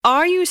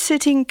Are you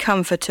sitting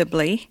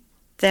comfortably?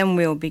 Then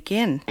we'll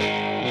begin.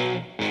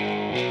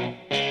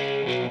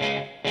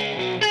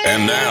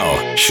 And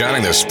now,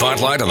 shining the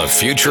spotlight on the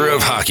future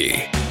of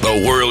hockey,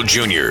 the World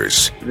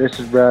Juniors. This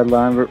is Brad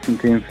Lambert from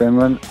Team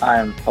Finland.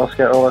 I'm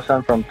Oskar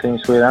Olausson from Team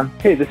Sweden.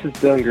 Hey, this is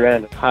Dylan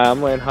Grant. Hi,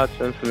 I'm Lane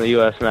Hudson from the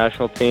U.S.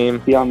 national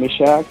team. Jan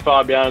Mishak.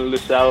 Fabian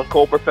Lucelle.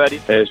 Cole Perfetti.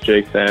 Hey, it's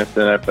Jake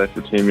Sampson. I play for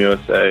Team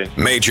USA.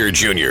 Major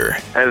Junior.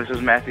 Hey, this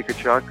is Matthew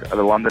Tkachuk of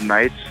the London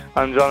Knights.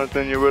 I'm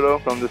Jonathan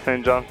Urillo from the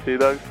St. John's Sea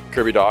Dogs.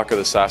 Kirby Dock of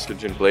the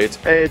Saskatoon Blades.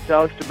 Hey, it's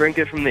Alex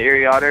DeBrincat from the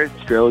Erie Otters.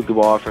 Strelly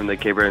Dubois from the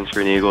Cape Breton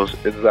Screen Eagles.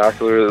 It's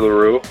Zachary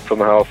LaRue from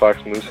the Halifax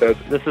Mooseheads.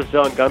 This is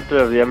John Gunther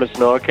of the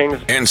Edmonton Oil Kings.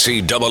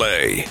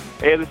 NCAA.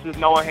 Hey, this is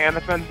Noah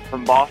Hannafin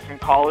from Boston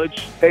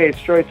College. Hey,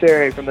 it's Troy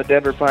Terry from the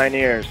Denver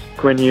Pioneers.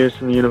 Quinn Hughes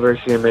from the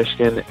University of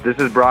Michigan. This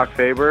is Brock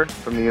Faber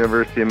from the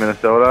University of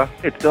Minnesota.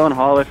 It's Dylan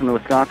Holloway from the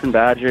Wisconsin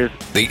Badgers.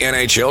 The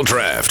NHL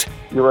Draft.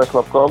 Juraj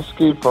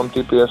Slafkovsky from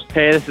TPS.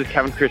 Hey, this is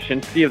Kevin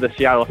Krasinski of the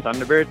Seattle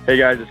Thunderbirds. Hey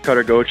guys, it's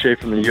Cutter Gauthier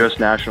from the U.S.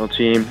 national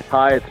team.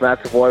 Hi, it's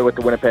Matt Savoy with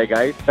the Winnipeg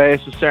Ice. Hey,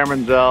 this is Sam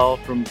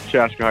Renzel from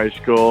Chaska High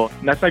School.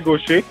 Nathan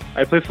Gaucher.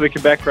 I play for the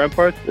Quebec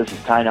Remparts. This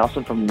is Ty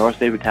Nelson from the North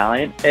Bay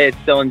Battalion. Hey, it's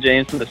Dylan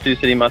James from the Sioux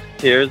City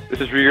Musketeers.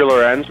 This is Rieger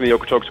Lorenz from the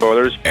Okotoks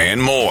Oilers.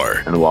 And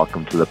more. And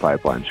welcome to The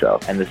Pipeline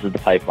Show. And this is The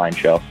Pipeline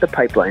Show. The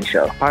Pipeline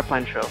Show.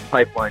 Pipeline Show.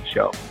 Pipeline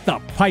Show.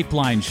 The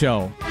Pipeline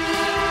Show.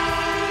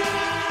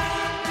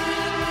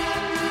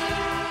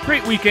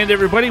 Great weekend,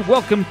 everybody.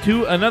 Welcome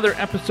to another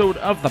episode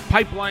of The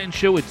Pipeline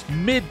Show. It's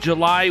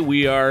mid-July.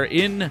 We are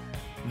in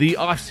the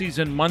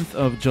off-season month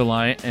of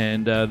July,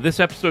 and this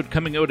episode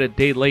coming out a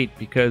day late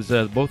because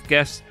both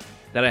guests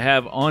that I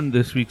have on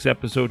this week's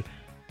episode,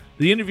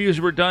 the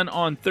interviews were done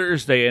on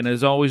Thursday, and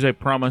as always, I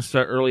promised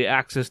early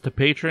access to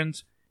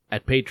patrons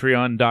at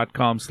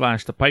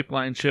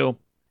patreon.com/thepipelineshow,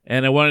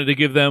 and I wanted to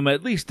give them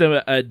at least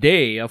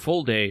a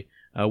full day,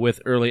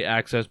 with early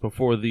access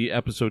before the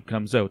episode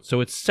comes out. So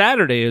it's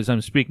Saturday as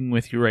I'm speaking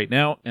with you right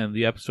now, and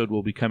the episode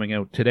will be coming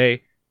out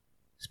today.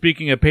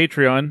 Speaking of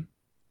Patreon,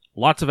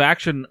 lots of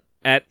action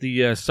at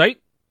the site.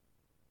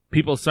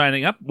 People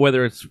signing up,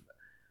 whether it's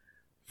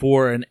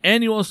for an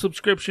annual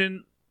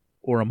subscription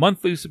or a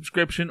monthly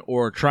subscription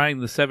or trying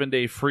the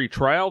 7-day free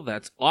trial.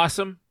 That's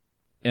awesome,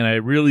 and I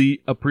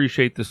really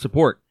appreciate the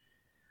support.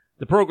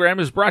 The program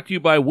is brought to you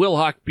by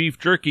Wilhauk Beef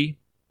Jerky.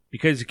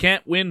 Because you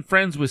can't win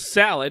friends with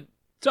salad,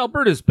 it's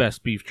Alberta's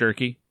best beef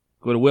jerky.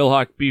 Go to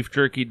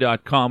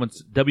wilhaukbeefjerky.com.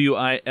 It's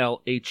WILHAUK.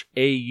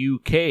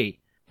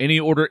 Any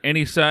order,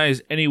 any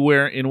size,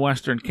 anywhere in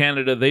Western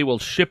Canada, they will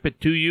ship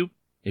it to you.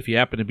 If you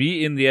happen to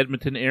be in the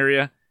Edmonton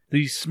area,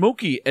 the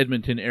smoky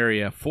Edmonton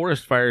area,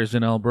 forest fires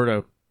in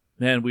Alberta,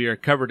 man, we are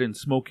covered in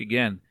smoke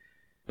again.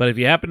 But if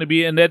you happen to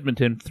be in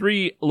Edmonton,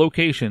 3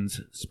 locations,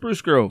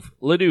 Spruce Grove,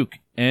 Leduc,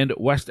 and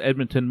West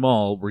Edmonton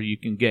Mall, where you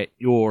can get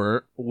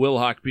your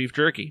Wilhauk beef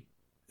jerky.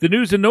 The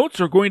news and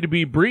notes are going to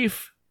be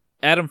brief.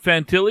 Adam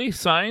Fantilli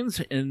signs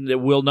and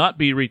will not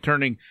be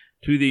returning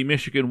to the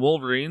Michigan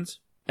Wolverines.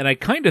 And I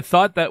kind of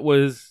thought that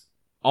was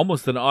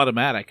almost an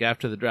automatic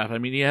after the draft. I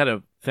mean, he had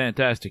a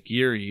fantastic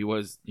year. He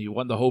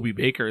won the Hobey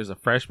Baker as a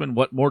freshman.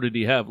 What more did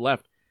he have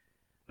left?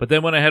 But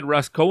then when I had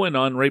Russ Cohen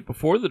on right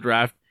before the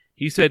draft,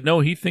 he said no,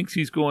 he thinks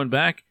he's going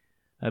back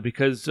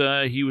because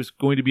he was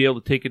going to be able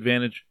to take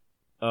advantage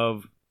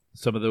of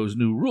some of those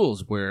new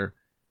rules where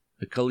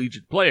the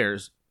collegiate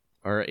players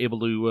are able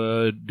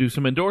to do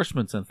some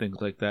endorsements and things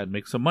like that and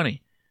make some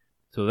money.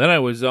 So then I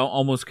was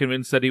almost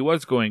convinced that he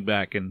was going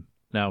back, and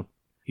now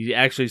he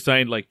actually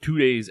signed like 2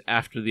 days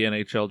after the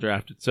NHL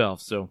draft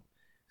itself, so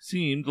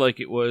seemed like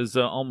it was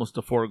almost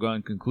a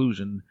foregone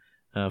conclusion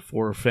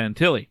for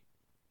Fantilli.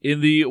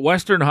 In the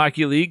Western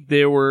Hockey League,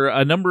 there were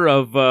a number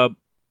of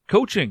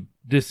coaching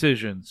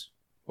decisions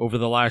over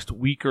the last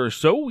week or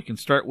so. We can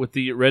start with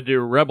the Red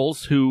Deer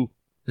Rebels, who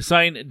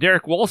assigned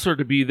Derek Walser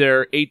to be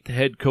their 8th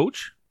head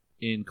coach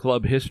in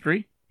club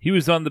history. He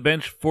was on the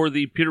bench for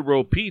the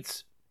Peterborough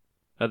Petes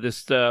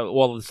this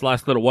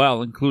last little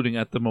while, including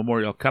at the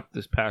Memorial Cup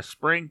this past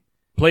spring.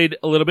 Played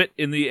a little bit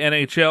in the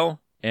NHL,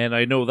 and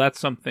I know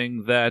that's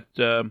something that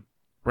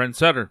Brent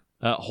Sutter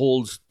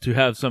holds to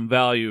have some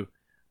value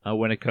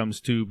when it comes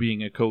to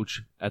being a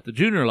coach at the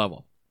junior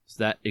level. It's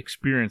that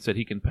experience that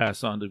he can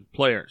pass on to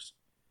players.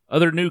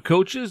 Other new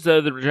coaches,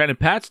 the Regina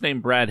Pats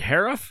named Brad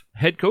Hariff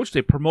head coach.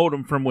 They promote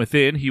him from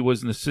within. He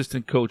was an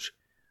assistant coach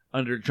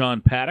under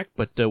John Paddock,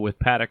 but with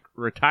Paddock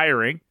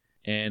retiring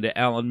and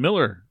Alan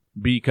Millar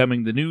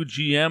becoming the new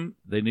GM,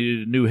 they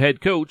needed a new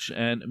head coach,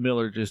 and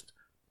Millar just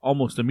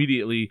almost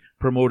immediately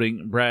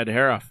promoting Brad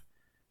Hariff.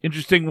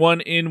 Interesting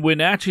one in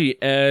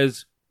Wenatchee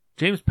as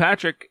James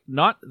Patrick,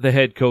 not the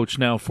head coach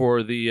now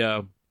for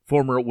the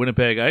former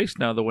Winnipeg Ice,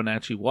 now the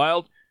Wenatchee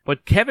Wild,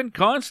 but Kevin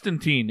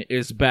Constantine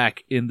is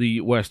back in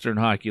the Western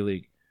Hockey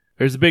League.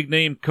 There's a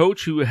big-name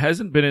coach who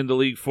hasn't been in the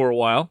league for a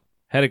while.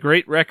 Had a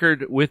great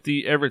record with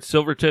the Everett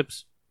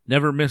Silvertips,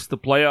 never missed the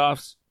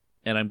playoffs,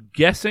 and I'm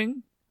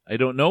guessing, I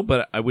don't know,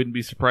 but I wouldn't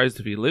be surprised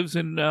if he lives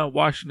in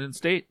Washington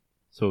State.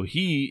 So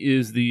he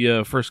is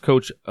the first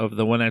coach of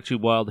the Wenatchee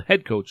Wild,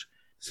 head coach,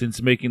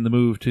 since making the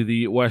move to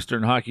the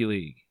Western Hockey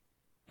League.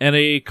 And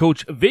a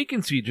coach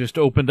vacancy just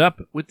opened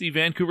up with the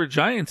Vancouver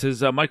Giants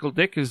as Michael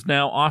Dick is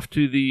now off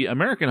to the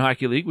American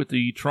Hockey League with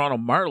the Toronto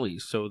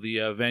Marlies. So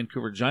the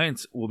Vancouver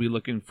Giants will be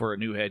looking for a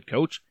new head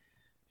coach.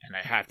 And I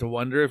have to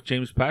wonder if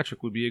James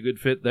Patrick would be a good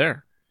fit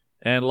there.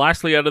 And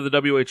lastly, out of the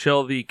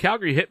WHL, the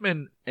Calgary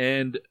Hitmen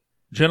and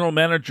general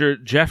manager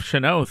Jeff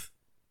Chenoth,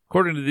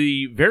 according to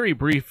the very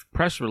brief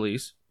press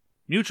release,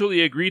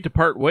 mutually agreed to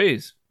part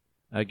ways.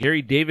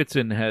 Gary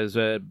Davidson has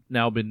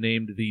now been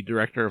named the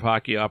Director of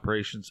Hockey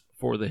Operations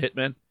for the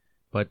Hitmen.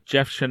 But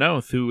Jeff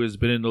Chenoth, who has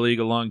been in the league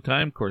a long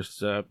time, of course,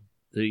 the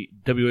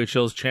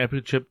WHL's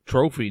championship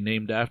trophy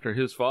named after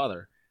his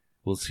father.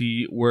 We'll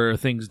see where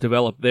things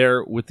develop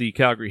there with the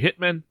Calgary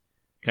Hitmen.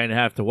 Kind of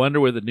have to wonder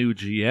where the new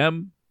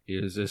GM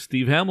is.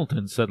 Steve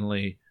Hamilton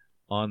suddenly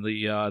on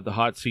the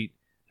hot seat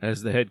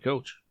as the head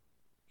coach.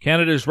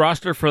 Canada's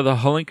roster for the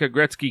Hlinka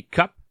Gretzky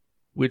Cup,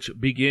 which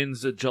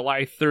begins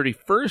July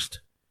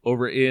 31st.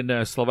 Over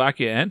in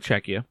Slovakia and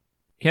Czechia.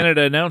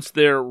 Canada announced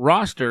their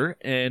roster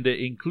and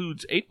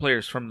includes 8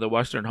 players from the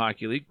Western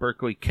Hockey League.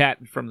 Berkeley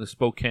Catton from the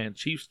Spokane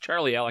Chiefs,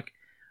 Charlie Alec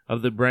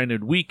of the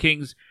Brandon Wee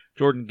Kings,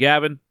 Jordan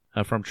Gavin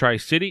from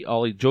Tri-City,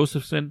 Ollie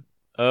Josephson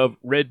of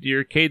Red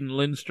Deer, Caden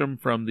Lindstrom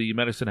from the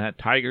Medicine Hat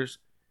Tigers,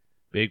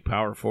 big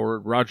power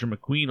forward, Roger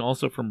McQueen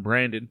also from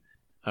Brandon,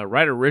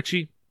 Ryder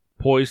Ritchie,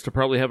 poised to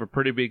probably have a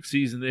pretty big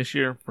season this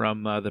year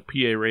from the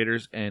PA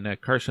Raiders,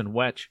 and Carson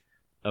Wetch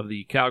of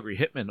the Calgary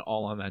Hitmen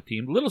all on that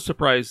team. A little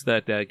surprised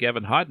that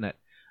Gavin Hodnett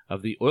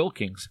of the Oil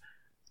Kings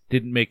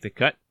didn't make the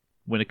cut.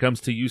 When it comes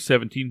to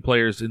U17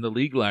 players in the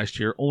league last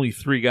year, only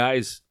 3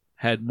 guys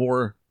had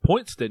more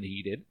points than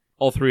he did.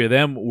 All 3 of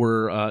them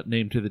were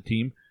named to the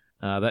team.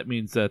 That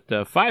means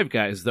that 5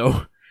 guys,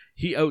 though,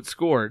 he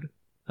outscored.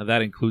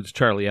 That includes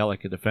Charlie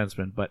Alec, a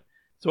defenseman. But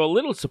so a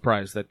little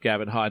surprised that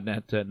Gavin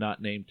Hodnett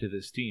not named to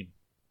this team.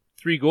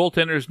 3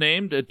 goaltenders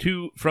named,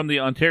 2 from the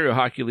Ontario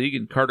Hockey League,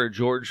 and Carter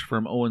George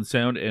from Owen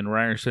Sound, and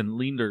Ryerson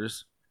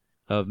Leenders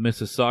of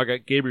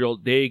Mississauga. Gabriel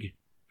Daig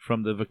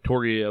from the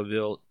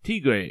Victoriaville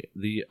Tigre,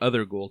 the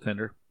other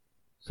goaltender.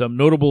 Some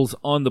notables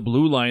on the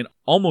blue line,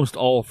 almost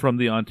all from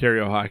the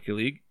Ontario Hockey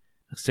League.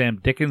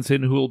 Sam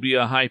Dickinson, who will be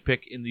a high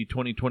pick in the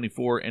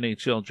 2024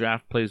 NHL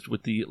draft, plays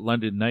with the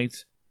London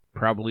Knights,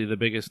 probably the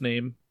biggest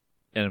name.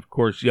 And of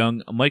course,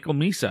 young Michael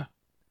Misa,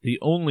 the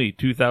only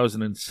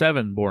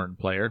 2007-born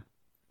player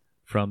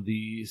from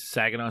the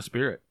Saginaw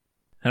Spirit.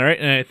 All right,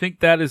 and I think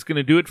that is going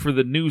to do it for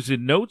the news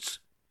and notes.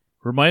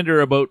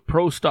 Reminder about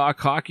Pro Stock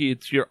Hockey.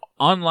 It's your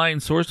online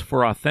source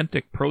for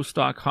authentic Pro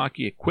Stock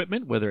Hockey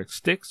equipment, whether it's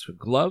sticks or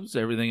gloves,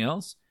 everything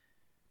else.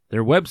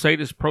 Their website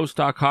is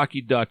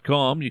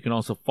prostockhockey.com. You can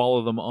also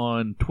follow them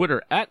on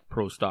Twitter at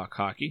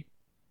ProStockHockey.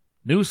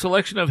 New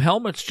selection of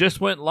helmets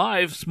just went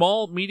live.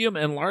 Small, medium,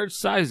 and large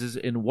sizes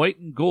in white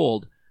and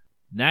gold.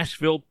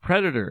 Nashville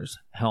Predators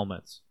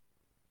helmets.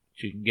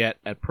 You can get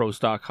at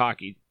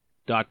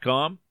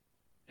prostockhockey.com.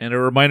 And a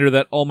reminder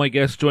that all my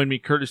guests join me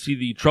courtesy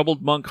the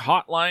Troubled Monk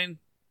hotline.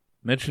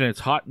 Mention it's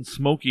hot and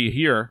smoky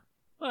here.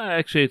 Well,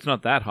 actually, it's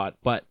not that hot,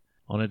 but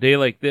on a day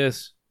like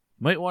this,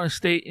 you might want to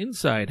stay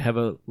inside, have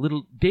a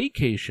little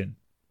daycation.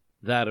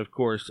 That, of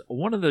course,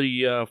 one of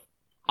the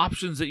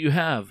options that you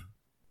have.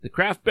 The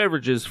craft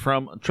beverages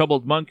from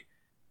Troubled Monk.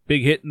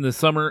 Big hit in the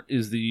summer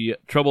is the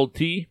Troubled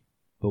Tea.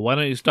 But why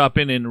don't you stop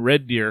in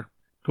Red Deer,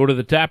 go to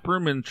the tap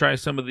room and try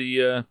some of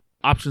the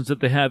options that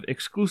they have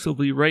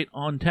exclusively right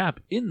on tap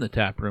in the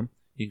tap room.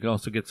 You can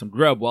also get some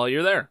grub while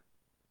you're there.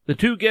 The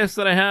 2 guests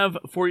that I have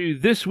for you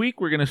this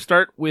week, we're going to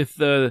start with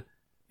the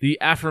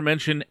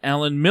aforementioned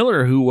Alan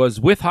Millar, who was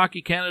with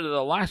Hockey Canada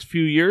the last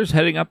few years,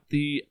 heading up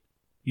the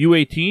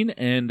U18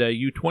 and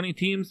U20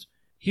 teams.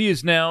 He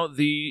is now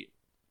the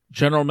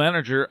general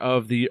manager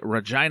of the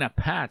Regina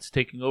Pats,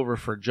 taking over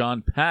for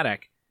John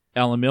Paddock.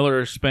 Alan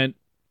Millar spent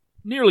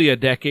nearly a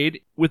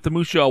decade with the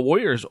Moose Jaw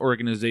Warriors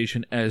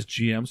organization as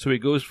GM, so he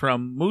goes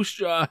from Moose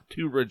Jaw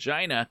to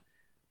Regina,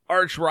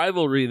 arch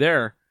rivalry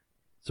there.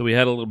 So we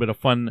had a little bit of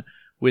fun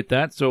with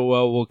that. So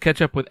we'll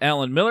catch up with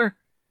Alan Millar,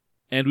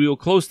 and we will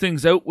close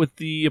things out with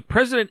the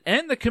president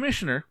and the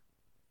commissioner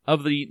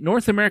of the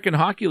North American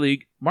Hockey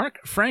League,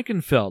 Mark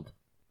Frankenfeld.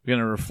 We're going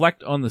to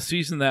reflect on the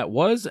season that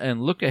was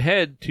and look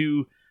ahead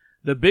to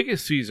the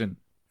biggest season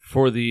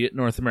for the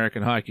North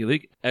American Hockey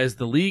League as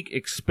the league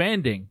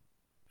expanding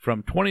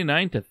from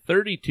 29 to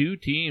 32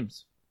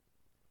 teams.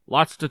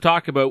 Lots to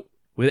talk about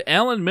with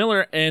Alan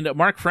Millar and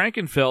Mark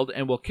Frankenfeld,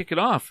 and we'll kick it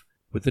off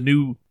with the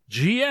new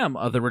GM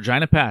of the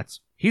Regina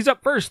Pats. He's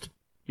up first.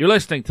 You're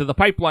listening to The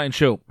Pipeline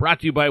Show, brought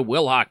to you by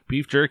Wilhauk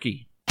Beef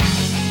Jerky.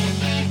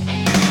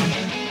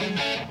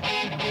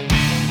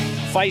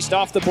 Feist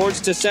off the boards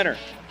to center.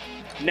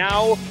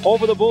 Now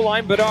over the blue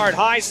line, Bedard,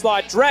 high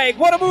slot, drag.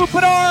 What a move,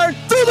 Bedard!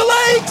 Through the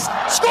legs!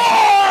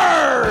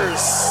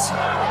 Scores!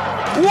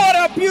 What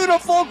a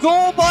beautiful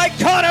goal by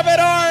Connor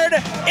Bedard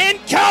in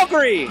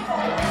Calgary!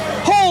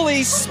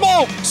 Holy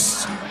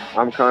smokes!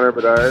 I'm Connor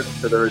Bedard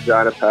for the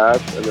Regina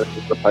Pats, and this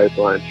is The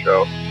Pipeline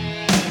Show.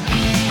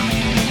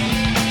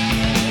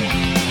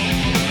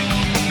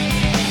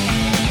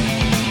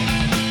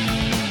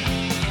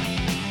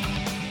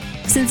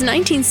 Since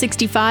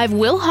 1965,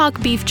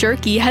 Wilhauk Beef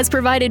Jerky has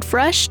provided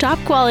fresh,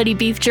 top-quality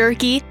beef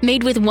jerky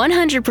made with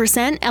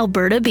 100%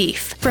 Alberta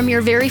beef. From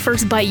your very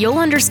first bite, you'll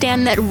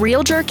understand that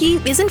real jerky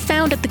isn't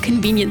found at the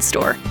convenience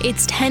store.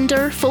 It's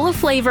tender, full of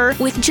flavor,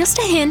 with just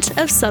a hint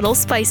of subtle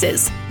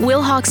spices.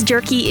 Wilhauk's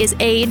jerky is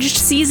aged,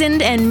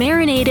 seasoned, and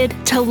marinated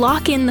to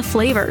lock in the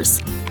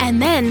flavors, and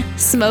then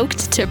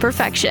smoked to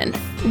perfection.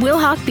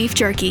 Wilhauk Beef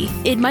Jerky.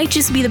 It might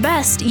just be the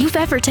best you've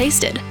ever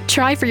tasted.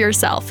 Try for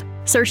yourself.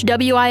 Search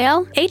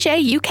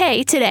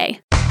WILHAUK today.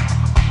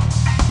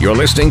 You're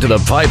listening to The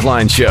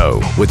Pipeline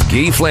Show with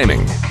Guy Flaming.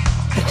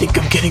 I think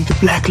I'm getting the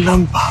black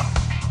lung, Bob.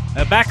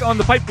 Back on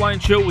The Pipeline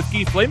Show with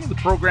Guy Flaming, the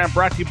program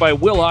brought to you by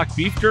Wilhauk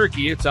Beef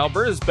Jerky. It's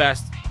Alberta's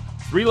best.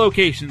 3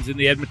 locations in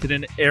the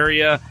Edmonton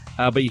area,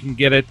 but you can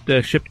get it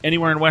shipped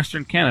anywhere in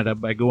Western Canada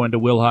by going to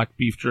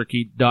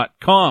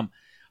wilhaukbeefjerky.com.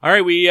 All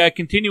right, we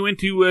continue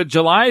into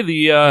July,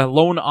 the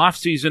lone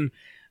off-season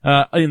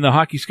in the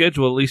hockey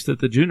schedule, at least at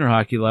the junior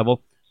hockey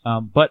level.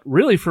 But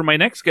really, for my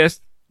next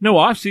guest, no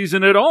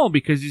off-season at all,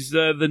 because he's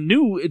the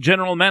new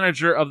general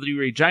manager of the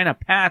Regina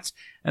Pats,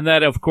 and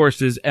that, of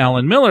course, is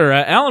Alan Millar.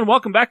 Alan,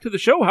 welcome back to the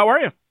show. How are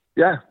you?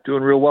 Yeah,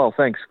 doing real well,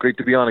 thanks. Great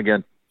to be on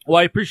again. Well,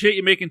 I appreciate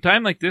you making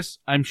time like this.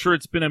 I'm sure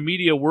it's been a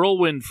media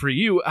whirlwind for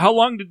you. How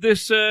long did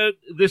this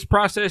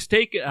process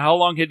take? How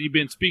long had you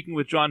been speaking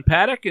with John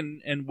Paddock,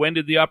 and when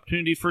did the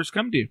opportunity first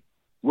come to you?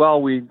 Well,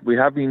 we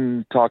have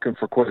been talking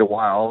for quite a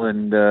while,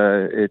 and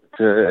it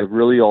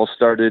really all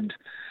started,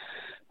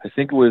 I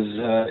think it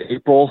was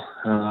April,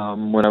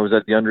 when I was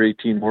at the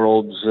Under-18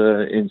 Worlds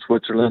in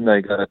Switzerland.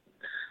 I got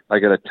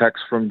a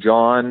text from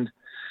John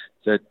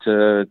that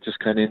just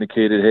kind of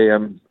indicated, hey,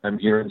 I'm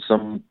hearing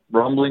some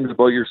rumblings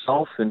about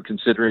yourself and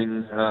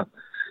considering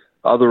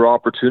other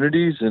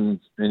opportunities, and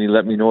he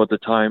let me know at the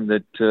time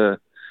that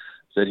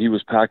he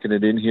was packing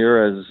it in here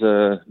as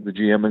the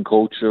GM and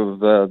coach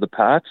of the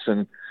Pats,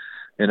 and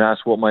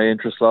asked what my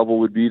interest level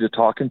would be to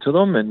talking to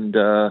them, and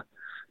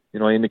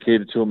I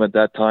indicated to him at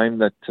that time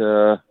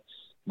that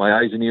my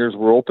eyes and ears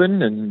were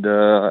open, and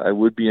I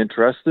would be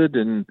interested.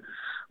 And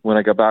when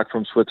I got back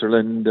from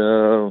Switzerland,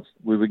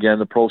 we began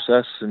the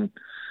process. And in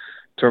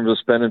terms of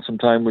spending some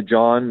time with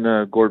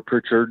John, Gord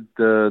Pritchard,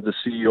 the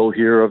CEO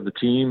here of the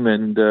team,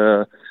 and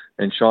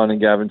Sean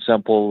and Gavin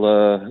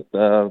Semple,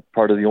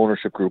 part of the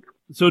ownership group.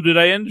 So did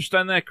I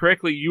understand that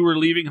correctly? You were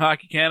leaving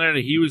Hockey Canada,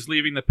 he was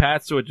leaving the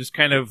Pats, so it just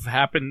kind of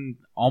happened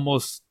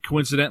almost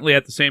coincidentally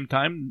at the same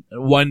time?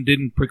 One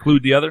didn't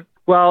preclude the other?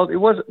 Well, it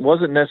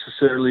wasn't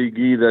necessarily,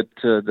 Guy,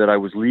 that I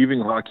was leaving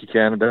Hockey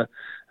Canada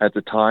at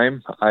the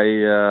time.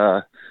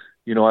 I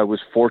was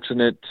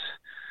fortunate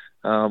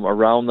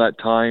around that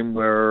time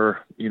where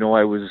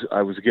I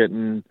was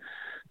getting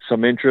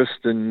some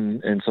interest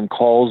and some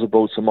calls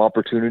about some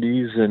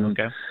opportunities, and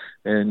okay.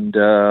 and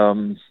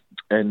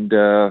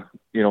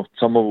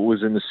some of it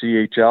was in the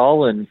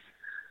CHL, and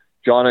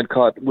John had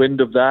caught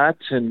wind of that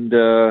and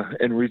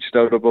reached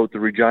out about the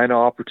Regina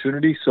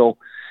opportunity. So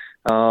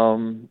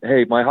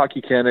hey, my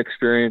Hockey Canada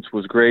experience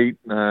was great.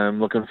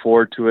 I'm looking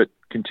forward to it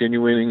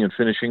continuing and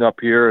finishing up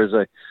here as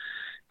I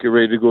get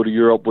ready to go to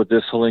Europe with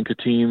this Hlinka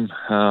team.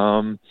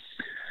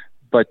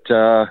 But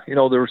there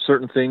were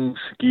certain things,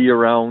 Guy,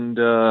 around,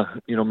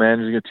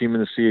 managing a team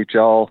in the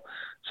CHL,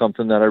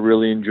 something that I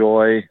really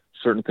enjoy,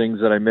 certain things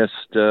that I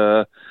missed,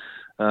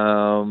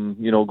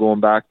 going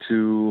back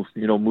to,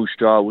 Moose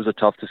Jaw. It was a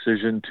tough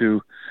decision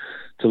to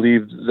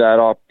leave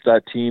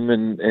that team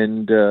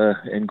and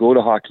go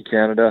to Hockey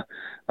Canada.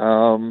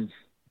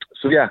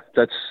 So yeah,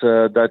 that's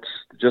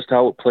just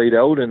how it played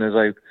out. And as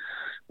I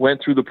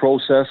went through the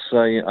process,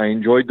 I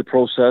enjoyed the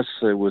process.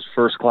 It was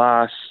first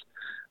class.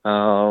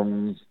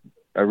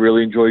 I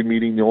really enjoyed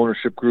meeting the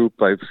ownership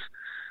group. I've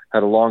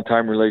had a long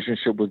time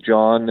relationship with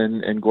John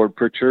and Gord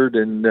Pritchard,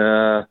 and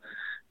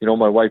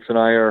my wife and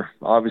I are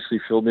obviously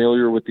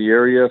familiar with the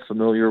area,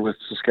 familiar with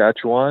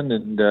Saskatchewan,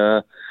 and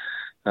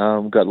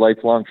got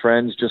lifelong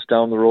friends just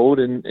down the road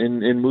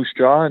in Moose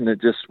Jaw, and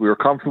we were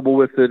comfortable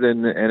with it,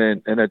 and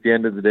at the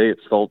end of the day, it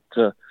felt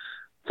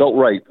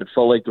right. It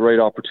felt like the right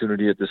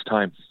opportunity at this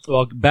time.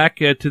 Well, back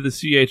to the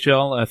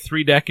CHL,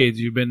 3 decades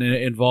you've been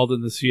involved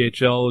in the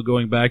CHL,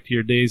 going back to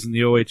your days in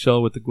the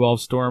OHL with the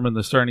Guelph Storm and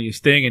the Sarnia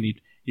Sting, and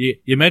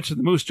you mentioned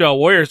the Moose Jaw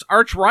Warriors,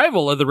 arch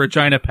rival of the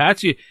Regina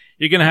Pats.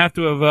 You're going to have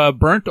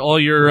burnt all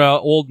your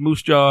old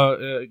Moose Jaw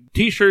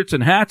T-shirts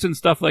and hats and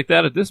stuff like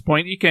that at this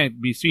point. You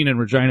can't be seen in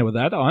Regina with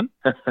that on.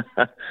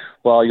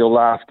 Well, you'll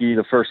laugh, Guy.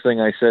 The first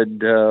thing I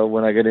said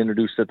when I got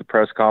introduced at the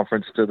press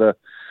conference to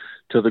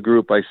the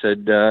group, I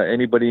said,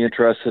 anybody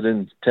interested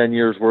in 10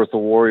 years worth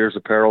of Warriors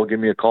apparel, give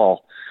me a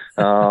call.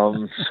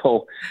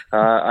 So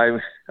I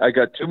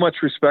got too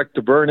much respect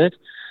to burn it.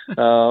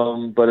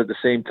 But at the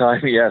same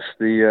time, yes,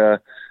 the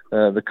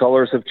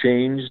colors have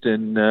changed,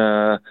 and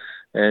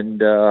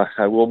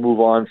I will move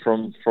on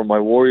from my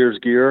Warriors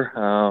gear.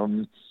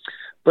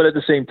 But at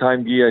the same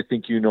time, Guy, I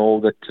think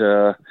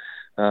that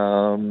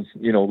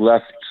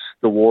left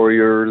the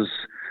Warriors.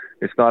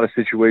 It's not a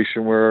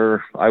situation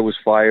where I was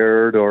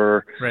fired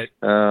or, right.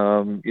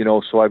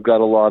 So I've got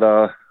a lot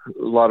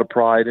of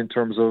pride in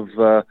terms of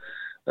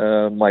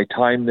my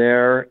time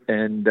there.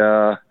 And,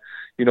 the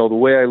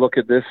way I look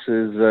at this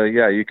is,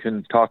 you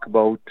can talk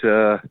about,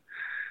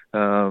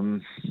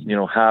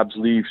 Habs,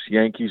 Leafs,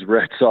 Yankees,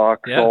 Red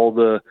Sox, all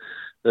the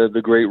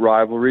great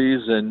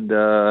rivalries. And,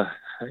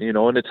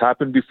 and it's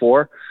happened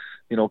before.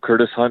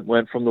 Curtis Hunt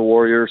went from the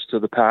Warriors to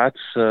the Pats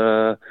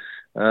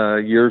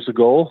years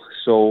ago.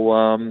 So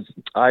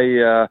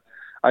I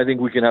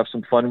think we can have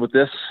some fun with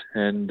this.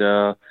 And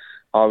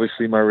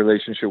obviously my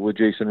relationship with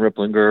Jason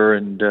Ripplinger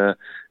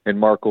and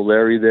Mark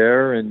O'Leary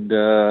there. And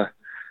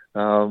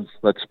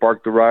let's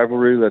spark the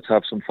rivalry. Let's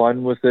have some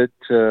fun with it.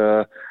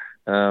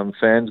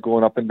 Fans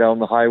going up and down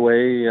the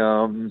highway.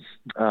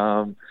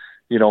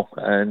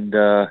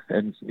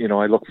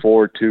 I look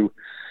forward to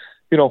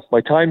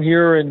my time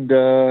here and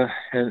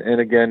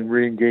again,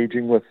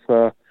 re-engaging with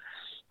a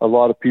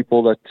lot of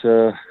people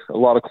a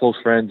lot of close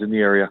friends in the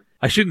area.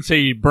 I shouldn't say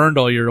you burned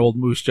all your old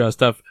Moose Jaw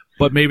stuff,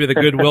 but maybe the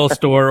Goodwill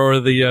store or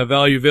the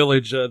Value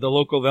Village, the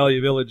local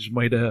Value Village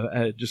might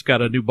have just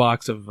got a new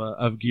box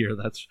of gear.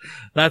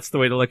 That's the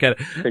way to look at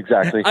it.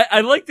 Exactly.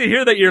 I'd like to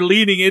hear that you're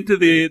leaning into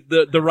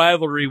the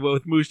rivalry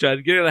with Moose Jaw.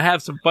 You're going to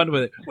have some fun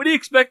with it. What do you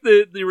expect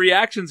the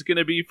reaction's going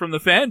to be from the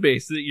fan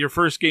base that your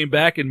first game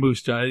back in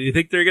Moose Jaw? Do you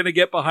think they're going to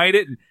get behind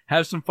it and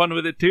have some fun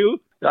with it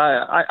too?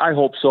 I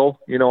hope so.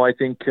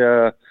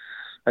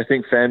 I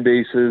think fan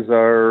bases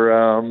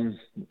are,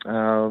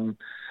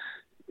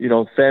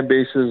 fan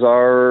bases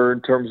are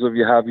in terms of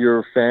you have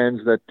your fans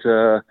that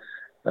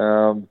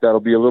that'll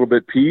be a little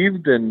bit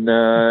peeved, and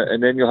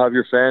then you'll have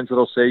your fans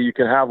that'll say you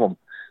can have them.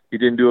 You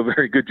didn't do a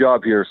very good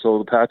job here, so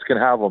the Pats can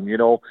have them. In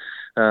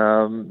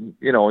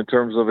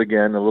terms of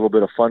again a little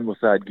bit of fun with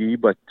that, Guy.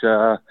 But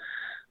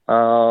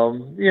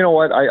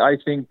what I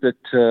think that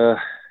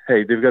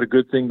they've got a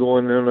good thing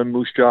going on in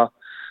Moose Jaw.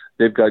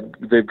 They've got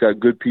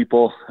good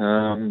people.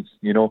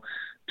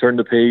 Turn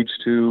the page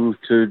to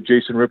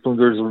Jason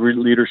Ripplinger's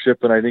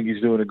leadership, and I think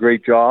he's doing a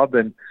great job.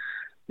 And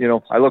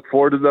I look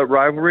forward to that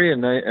rivalry,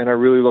 and I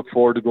really look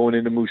forward to going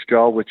into Moose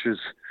Jaw, which is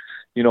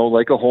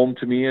like a home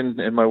to me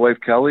and my wife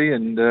Kelly,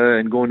 and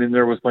going in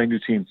there with my new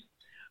team.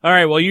 All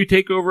right, well, you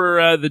take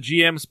over the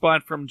GM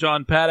spot from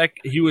John Paddock.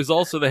 He was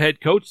also the head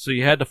coach, so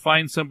you had to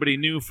find somebody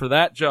new for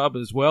that job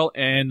as well.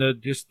 And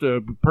just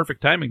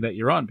perfect timing that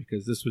you're on,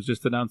 because this was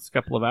just announced a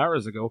couple of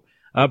hours ago.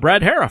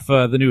 Brad Hariff,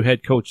 the new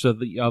head coach of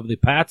the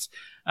Pats.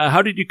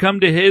 How did you come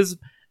to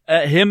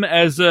him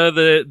as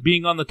the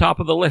being on the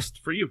top of the list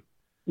for you?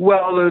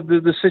 Well,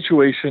 the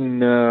situation,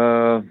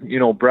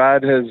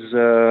 Brad has,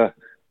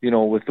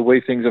 with the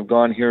way things have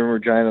gone here in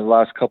Regina the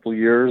last couple of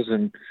years,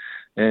 and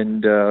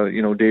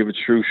David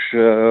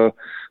Strush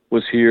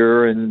was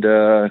here,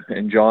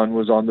 and John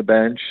was on the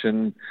bench,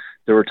 and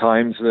there were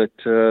times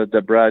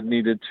that Brad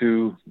needed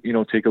to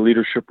take a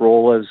leadership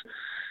role as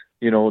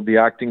the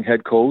acting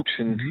head coach,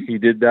 and he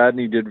did that, and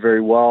he did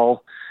very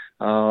well.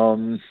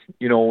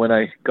 When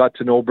I got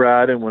to know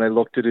Brad and when I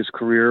looked at his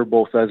career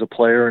both as a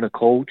player and a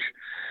coach,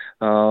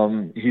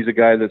 he's a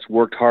guy that's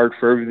worked hard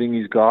for everything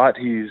he's got.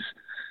 He's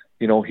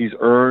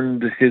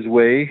earned his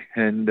way,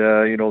 and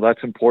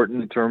that's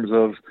important in terms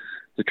of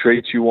the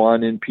traits you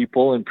want in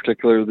people, in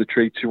particular the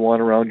traits you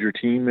want around your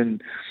team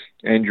and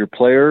your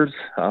players.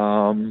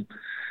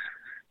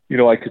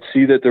 I could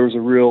see that there was a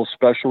real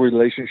special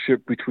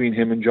relationship between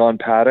him and John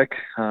Paddock.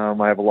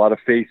 I have a lot of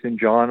faith in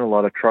John, a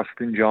lot of trust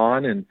in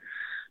John, and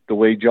the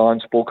way John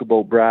spoke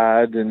about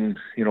Brad and,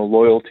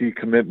 loyalty,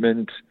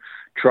 commitment,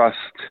 trust.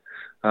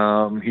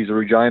 He's a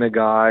Regina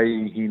guy.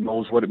 He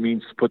knows what it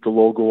means to put the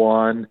logo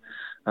on.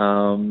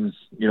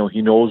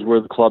 He knows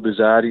where the club is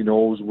at. He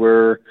knows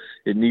where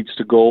it needs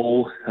to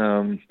go,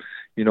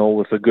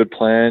 with a good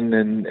plan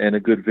and a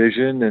good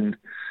vision. And,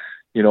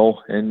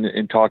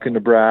 and talking to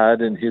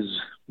Brad and his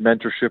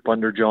mentorship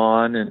under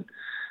John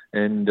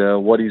and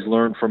what he's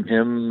learned from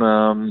him,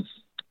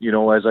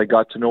 as I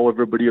got to know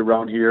everybody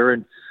around here.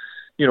 And,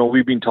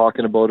 we've been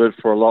talking about it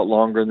for a lot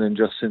longer than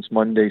just since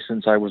Monday,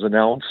 since I was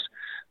announced.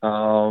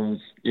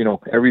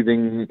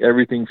 Everything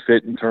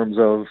fit in terms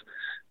of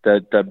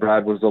that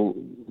Brad was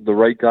the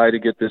right guy to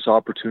get this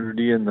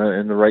opportunity and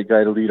the right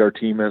guy to lead our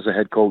team as a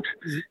head coach.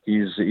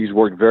 He's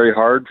worked very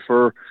hard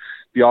for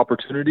the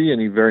opportunity, and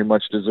he very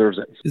much deserves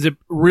it. Is it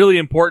really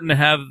important to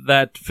have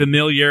that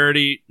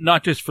familiarity,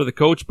 not just for the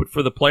coach, but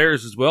for the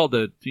players as well?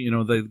 The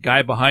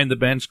guy behind the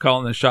bench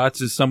calling the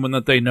shots is someone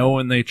that they know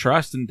and they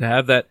trust, and to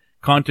have that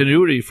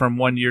continuity from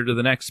one year to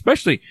the next,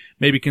 especially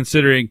maybe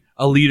considering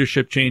a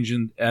leadership change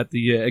at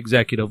the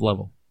executive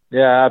level.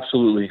 Yeah,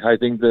 absolutely. I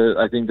think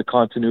the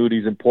continuity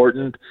is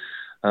important.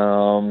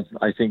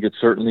 I think it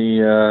certainly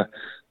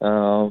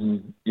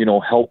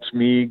helps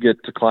me get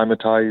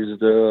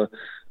acclimatized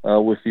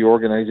with the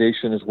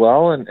organization as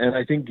well. And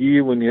I think,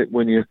 Guy,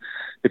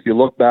 if you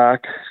look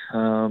back,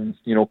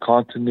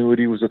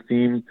 continuity was a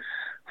theme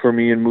for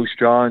me in Moose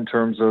Jaw in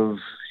terms of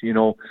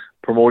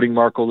promoting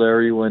Mark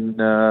O'Leary when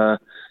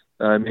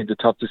I made the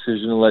tough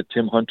decision to let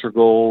Tim Hunter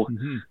go.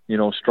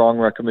 Strong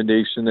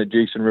recommendation that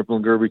Jason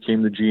Ripplinger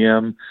became the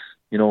GM.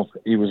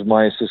 He was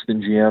my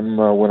assistant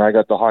GM when I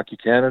got the Hockey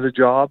Canada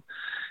job.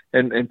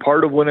 and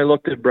part of when I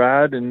looked at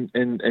Brad and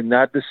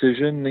that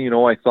decision,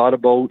 I thought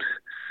about,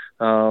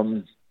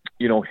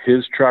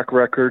 his track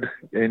record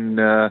in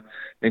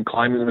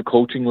climbing the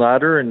coaching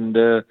ladder, and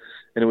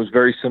it was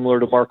very similar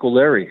to Mark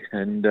O'Leary.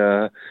 And,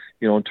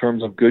 in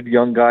terms of good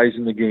young guys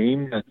in the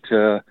game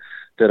that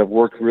have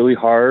worked really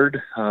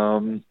hard,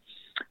 done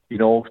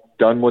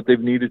what they've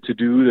needed to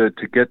do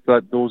to get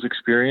those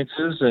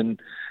experiences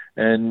and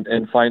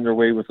find their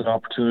way with an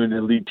opportunity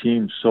to lead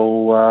teams.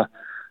 So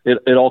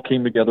it all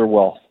came together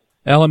well.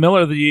 Alan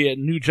Millar, the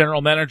new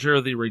general manager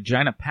of the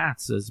Regina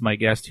Pats, is my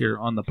guest here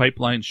on the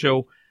Pipeline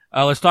Show.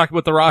 Let's talk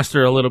about the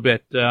roster a little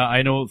bit.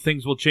 I know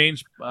things will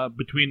change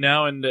between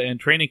now and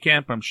training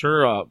camp. I'm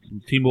sure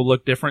the team will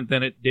look different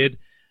than it did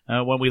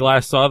when we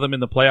last saw them in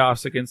the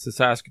playoffs against the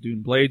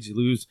Saskatoon Blades. You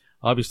lose,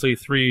 obviously,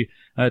 3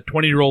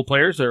 20-year-old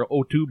players, or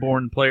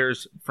 02-born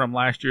players from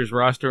last year's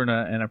roster,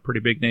 and a pretty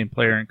big-name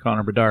player in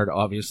Connor Bedard,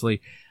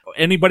 obviously.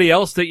 Anybody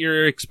else that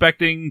you're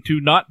expecting to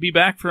not be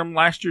back from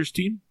last year's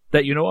team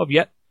that you know of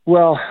yet?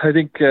 Well, I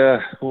think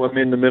I'm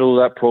in the middle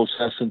of that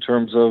process in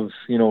terms of,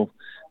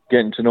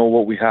 getting to know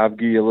what we have,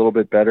 Guy, a little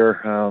bit better.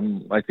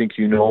 I think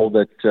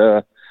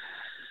that,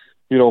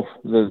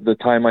 the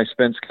time I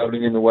spent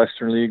scouting in the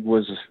Western League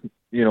was,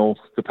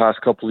 the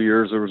past couple of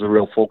years, there was a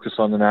real focus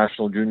on the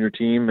national junior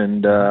team.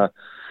 And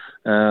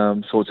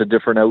so it's a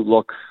different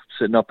outlook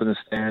sitting up in the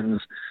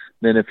stands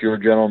than if you're a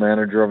general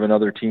manager of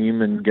another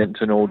team and getting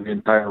to know the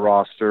entire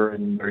roster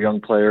and their young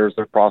players,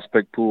 their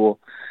prospect pool,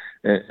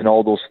 and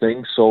all those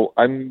things. So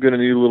I'm going to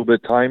need a little bit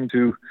of time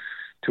to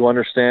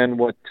understand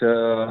what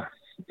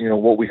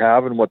we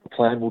have and what the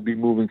plan will be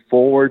moving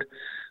forward.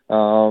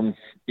 I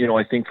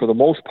think for the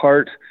most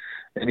part,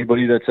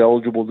 anybody that's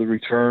eligible to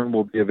return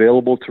will be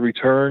available to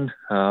return.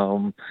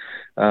 Stuzalev,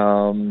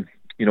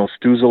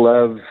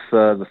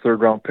 the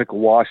third-round pick of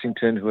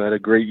Washington, who had a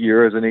great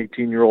year as an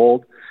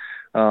 18-year-old,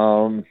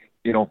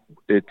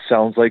 it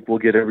sounds like we'll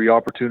get every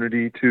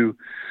opportunity to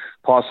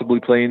possibly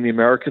play in the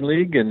American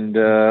League, and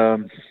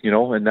and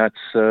that's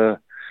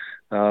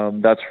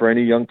for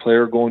any young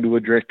player going to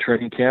a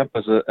training camp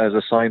as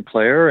a signed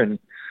player, and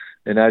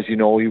as you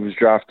know, he was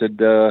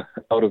drafted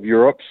out of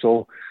Europe,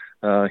 so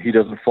he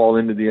doesn't fall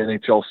into the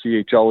NHL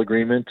CHL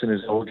agreement and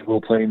is eligible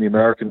to play in the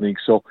American League.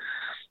 So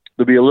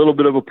there'll be a little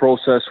bit of a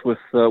process with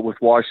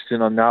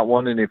Washington on that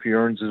one, and if he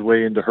earns his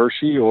way into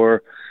Hershey,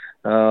 or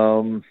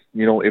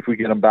if we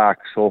get him back.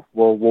 So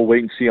we'll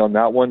wait and see on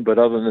that one. But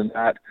other than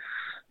that,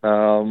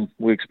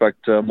 we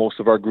expect most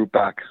of our group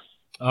back.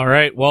 All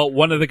right. Well,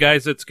 one of the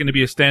guys that's going to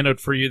be a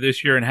standout for you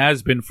this year and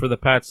has been for the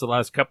Pats the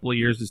last couple of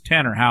years is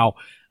Tanner Howe.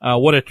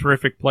 What a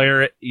terrific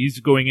player. He's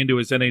going into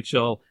his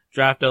NHL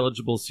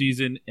draft-eligible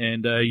season,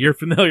 and you're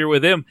familiar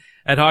with him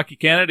at Hockey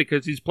Canada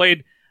because he's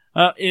played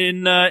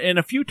in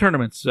a few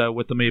tournaments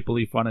with the Maple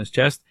Leaf on his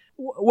chest.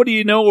 What do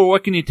you know, or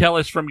what can you tell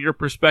us from your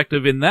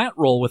perspective in that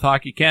role with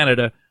Hockey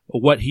Canada,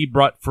 what he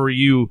brought for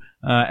you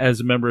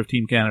as a member of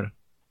Team Canada?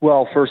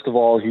 Well, first of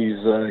all,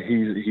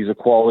 he's a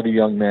quality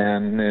young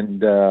man,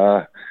 and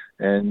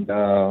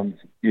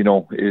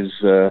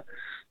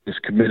is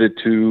committed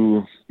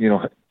to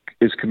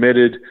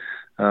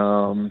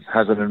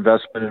has an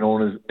investment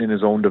in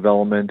his own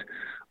development,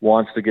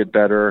 wants to get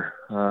better.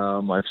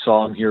 I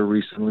saw him here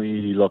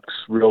recently. He looks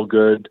real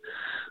good,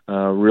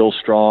 real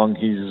strong.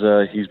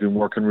 He's been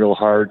working real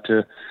hard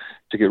to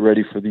get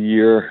ready for the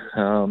year.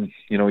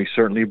 He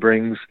certainly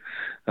brings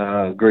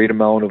a great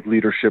amount of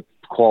leadership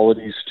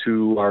qualities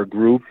to our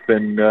group,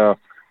 and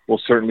will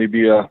certainly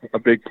be a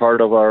big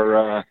part of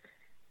our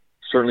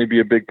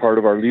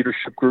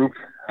leadership group.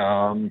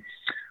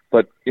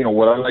 But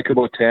what I like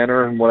about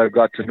Tanner and what I've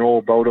got to know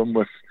about him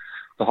with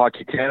the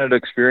Hockey Canada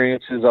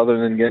experiences, other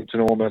than getting to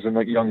know him as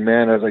a young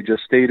man, as I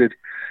just stated,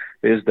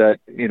 is that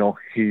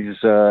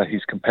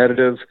he's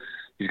competitive.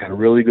 He's got a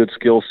really good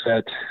skill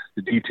set.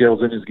 The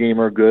details in his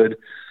game are good.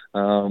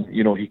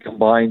 He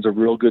combines a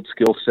real good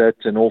skill set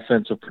and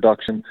offensive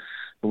production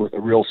with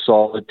a real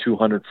solid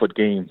 200-foot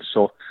game.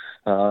 So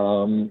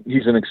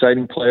he's an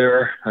exciting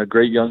player, a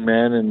great young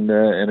man, and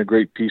a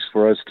great piece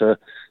for us to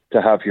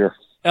have here.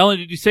 Alan,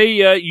 did you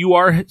say you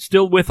are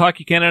still with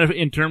Hockey Canada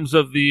in terms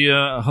of the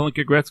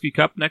Hlinka Gretzky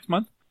Cup next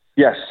month?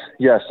 Yes.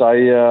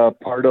 I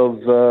part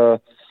of the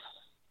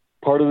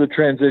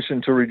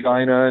transition to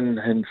Regina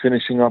and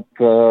finishing up,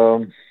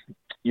 my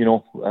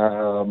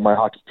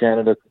Hockey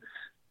Canada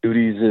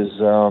duties is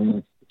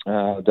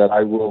that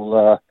I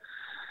will,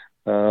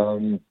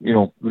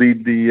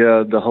 lead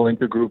the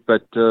Hlinka group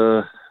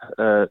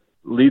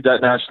lead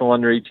that national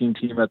under-18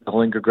 team at the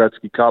Hlinka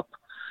Gretzky Cup.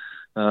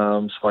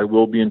 So I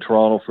will be in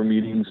Toronto for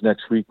meetings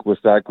next week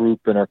with that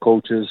group and our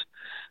coaches.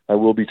 I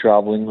will be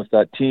traveling with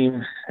that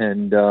team,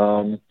 and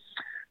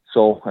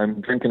so I'm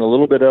drinking a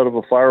little bit out of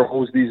a fire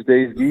hose these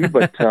days, Guy,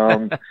 but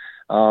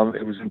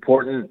it was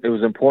important. It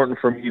was important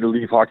for me to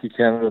leave Hockey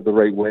Canada the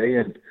right way,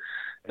 and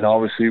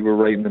obviously we're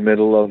right in the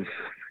middle of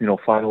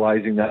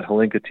finalizing that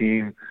Hlinka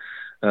team.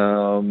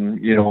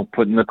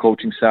 Putting the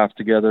coaching staff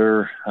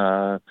together.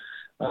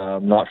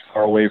 Not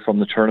far away from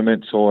the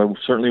tournament, so I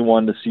certainly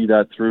wanted to see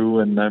that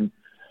through, and I'm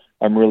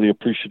I'm really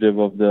appreciative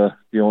of the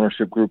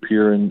ownership group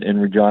here in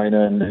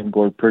Regina and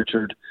Gord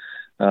Pritchard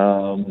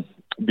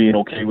being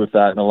okay with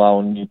that and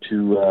allowing me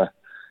to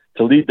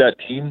lead that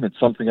team. It's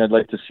something I'd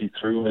like to see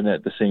through, and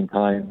at the same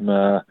time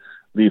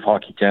leave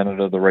Hockey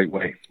Canada the right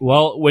way.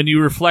 Well, when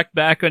you reflect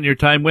back on your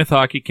time with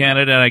Hockey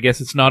Canada, and I guess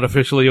it's not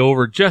officially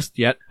over just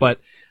yet, but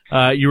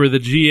you were the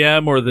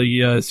GM or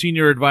the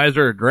senior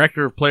advisor or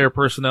director of player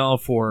personnel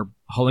for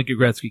Hlinka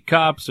Gretzky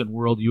Cups and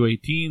World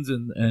U18s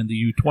and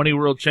the U20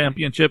 World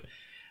Championship.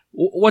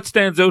 What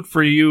stands out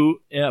for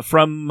you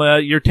from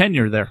your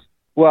tenure there?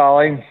 Well,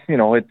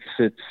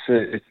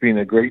 it's been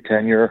a great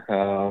tenure.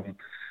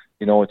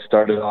 It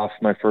started off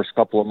my first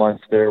couple of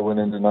months there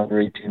winning an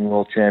under-18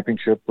 World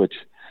Championship, which,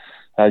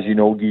 as you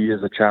know, Guy,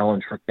 is a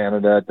challenge for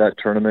Canada at that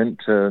tournament,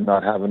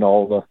 not having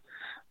all the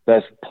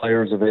best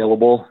players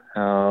available.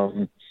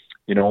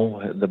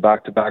 The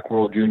back-to-back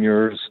World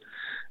Juniors.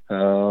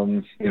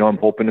 I'm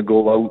hoping to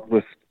go out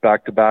with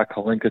back-to-back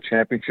Hlinka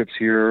championships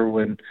here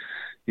when,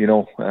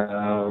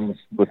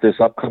 with this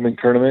upcoming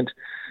tournament.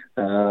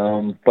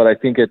 But I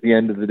think at the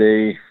end of the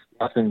day,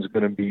 nothing's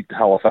going to beat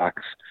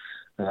Halifax.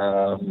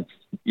 I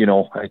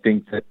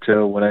think that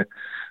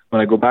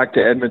when I go back to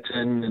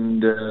Edmonton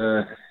and,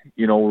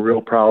 we're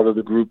real proud of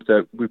the group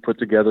that we put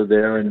together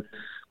there, and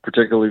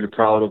particularly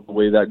proud of the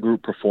way that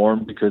group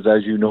performed, because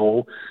as you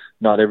know,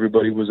 not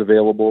everybody was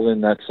available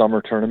in that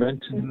summer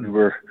tournament. And we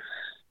were,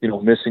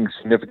 missing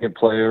significant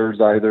players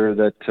either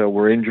that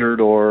were injured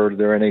or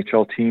their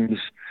NHL teams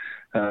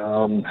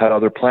had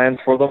other plans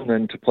for them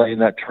than to play in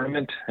that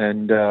tournament.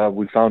 And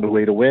we found a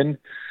way to win.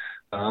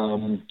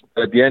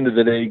 At the end of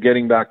the day,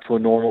 getting back to a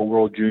normal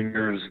World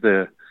Juniors,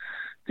 the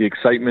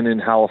excitement in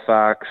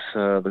Halifax,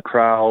 the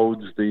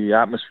crowds, the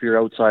atmosphere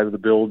outside of the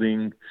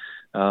building,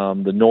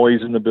 the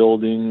noise in the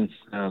building,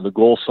 the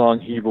goal song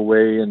heave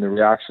away, and the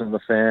reaction of the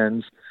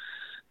fans.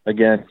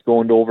 Again,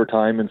 going to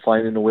overtime and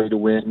finding a way to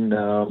win.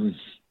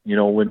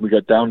 When we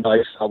got down to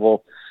ice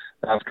level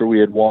after we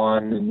had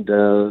won, and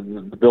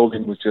the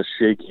building was just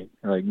shaking.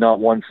 Like, not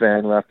one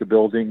fan left the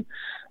building.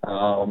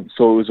 So it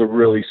was a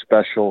really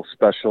special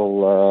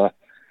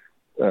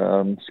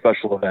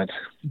event.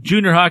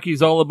 Junior hockey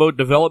is all about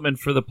development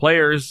for the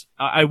players.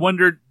 I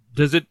wondered,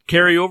 does it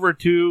carry over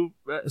to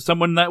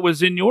someone that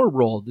was in your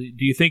role? Do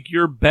you think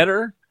you're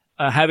better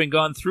having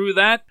gone through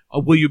that?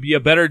 Will you be a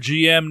better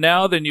GM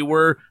now than you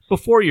were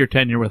before your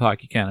tenure with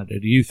Hockey Canada,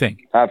 do you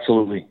think?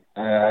 Absolutely.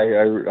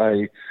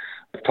 I've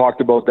talked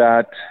about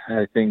that.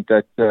 I think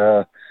that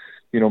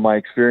my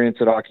experience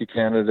at Hockey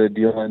Canada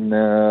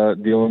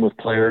dealing with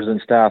players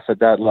and staff at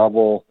that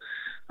level,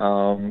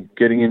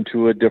 getting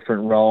into a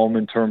different realm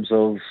in terms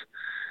of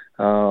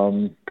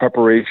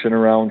preparation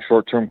around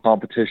short-term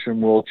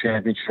competition, world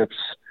championships,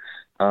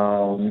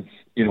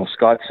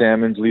 Scott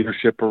Salmon's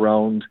leadership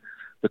around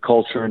the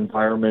culture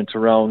environment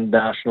around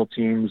national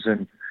teams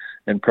and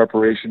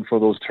preparation for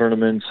those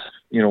tournaments,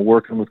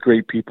 working with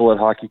great people at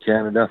Hockey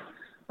Canada.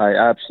 I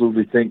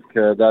absolutely think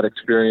that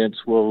experience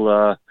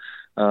will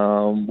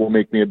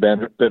make me a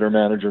better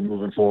manager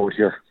moving forward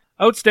here.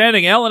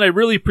 Outstanding, Alan. I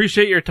really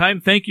appreciate your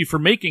time. Thank you for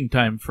making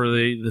time for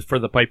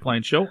the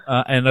Pipeline Show,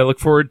 and I look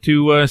forward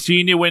to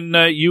seeing you when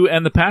you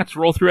and the Pats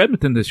roll through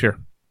Edmonton this year.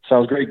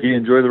 Sounds great, Guy.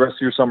 Enjoy the rest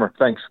of your summer.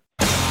 Thanks.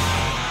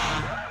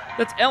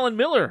 That's Alan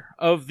Millar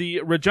of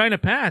the Regina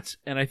Pats,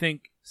 and I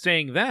think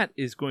saying that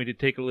is going to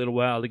take a little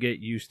while to get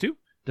used to.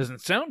 Doesn't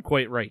sound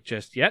quite right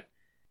just yet,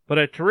 but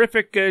a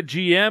terrific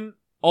GM,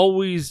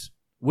 always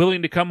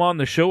willing to come on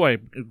the show. I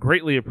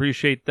greatly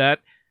appreciate that.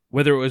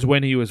 Whether it was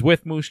when he was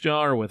with Moose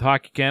Jaw or with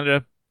Hockey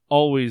Canada,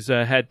 always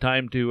had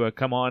time to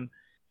come on.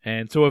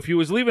 And so if he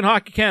was leaving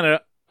Hockey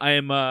Canada, I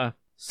am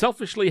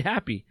selfishly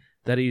happy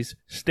that he's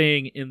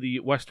staying in the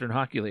Western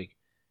Hockey League.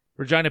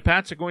 Regina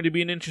Pats are going to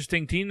be an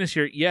interesting team this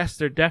year. Yes,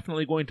 they're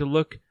definitely going to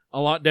look a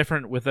lot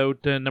different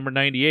without number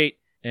 98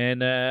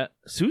 and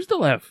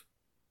Suzdalev.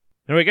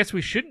 Now, I guess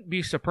we shouldn't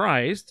be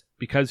surprised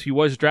because he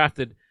was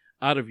drafted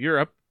out of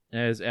Europe,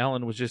 as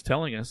Alan was just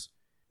telling us.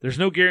 There's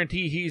no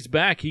guarantee he's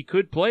back. He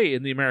could play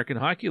in the American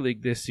Hockey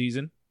League this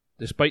season,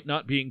 despite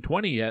not being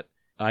 20 yet.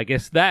 I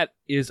guess that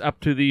is up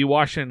to the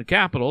Washington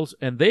Capitals,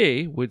 and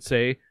they would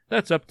say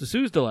that's up to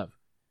Suzdalev.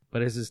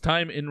 But is his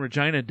time in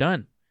Regina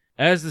done?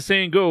 As the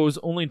saying goes,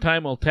 only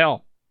time will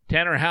tell.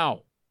 Tanner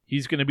Howe,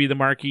 he's going to be the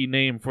marquee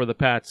name for the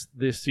Pats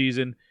this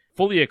season.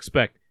 Fully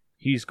expect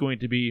he's going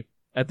to be,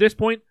 at this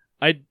point,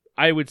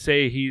 I would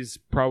say he's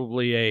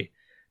probably a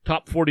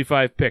top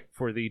 45 pick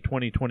for the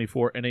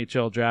 2024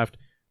 NHL draft.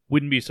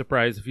 Wouldn't be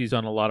surprised if he's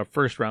on a lot of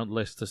first-round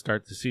lists to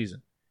start the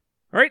season.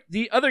 All right,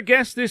 the other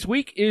guest this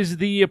week is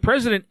the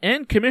president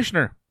and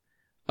commissioner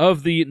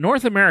of the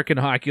North American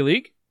Hockey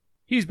League.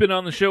 He's been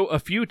on the show a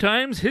few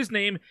times. His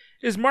name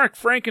is Mark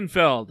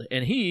Frankenfeld,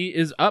 and he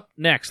is up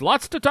next.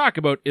 Lots to talk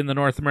about in the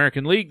North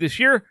American League this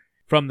year,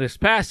 from this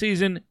past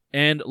season,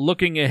 and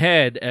looking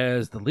ahead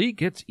as the league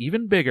gets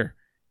even bigger.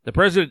 The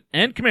president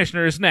and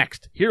commissioner is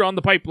next, here on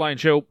The Pipeline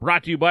Show,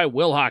 brought to you by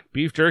Wilhock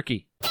Beef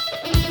Jerky.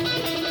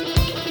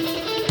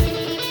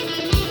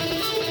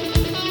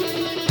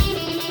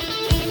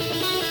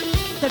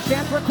 It's a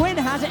chance for Quinn.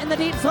 Has it in the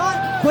deep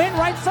slot. Quinn,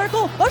 right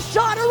circle. A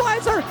shot, a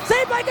riser.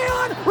 Saved by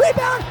Gayon.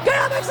 Rebound.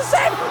 Gayon makes the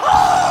save.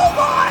 Oh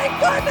my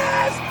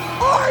goodness!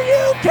 Are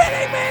you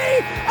kidding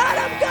me?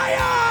 Adam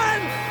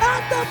Gayon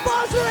at the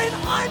buzzer. An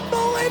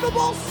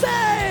unbelievable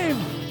save.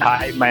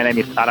 Hi, my name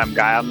is Adam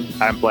Gayon.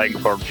 I'm playing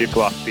for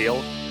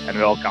Jul15, and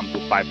welcome to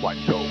Pipeline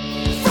Show.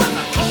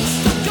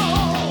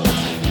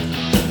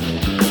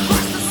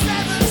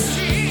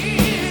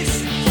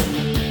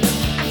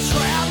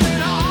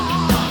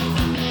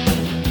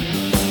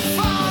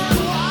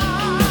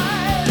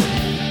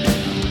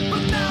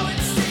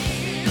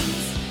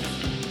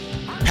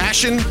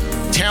 Passion,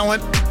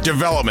 talent,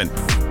 development.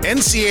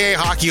 NCAA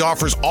hockey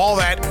offers all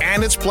that,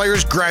 and its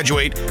players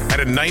graduate at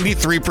a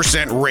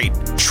 93% rate.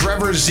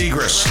 Trevor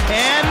Zegras.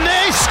 And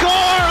they score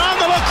on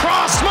the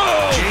lacrosse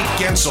move. Jake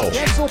Gensel.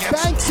 Gensel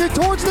banks it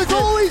towards the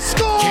goal. He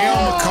scores. Cale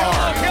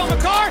Makar. Cale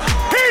Makar.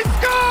 He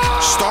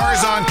scores.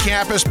 Stars on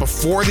campus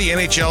before the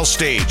NHL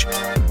stage.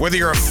 Whether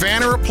you're a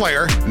fan or a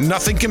player,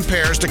 nothing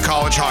compares to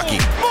college hockey.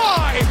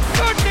 My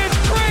goodness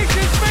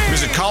gracious me.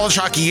 Visit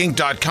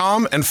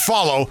collegehockeyinc.com and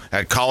follow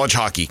at College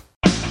Hockey.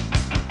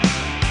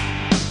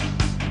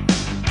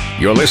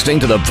 You're listening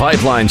to The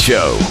Pipeline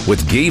Show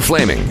with Guy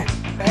Flaming.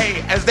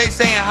 Hey, as they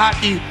say in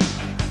hockey,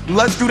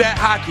 let's do that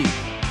hockey.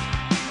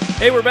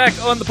 Hey, we're back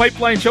on The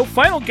Pipeline Show.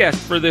 Final guest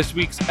for this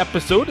week's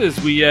episode as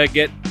we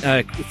get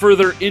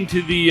further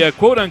into the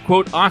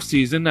quote-unquote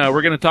off-season.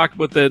 We're going to talk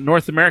about the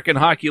North American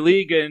Hockey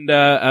League and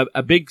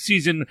a big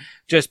season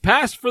just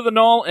passed for the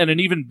NAHL and an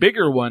even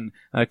bigger one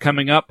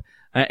coming up,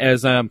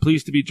 as I'm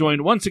pleased to be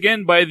joined once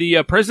again by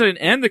the president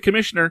and the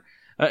commissioner.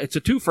 It's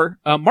a twofer.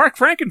 Mark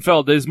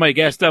Frankenfeld is my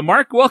guest.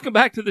 Mark, welcome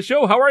back to the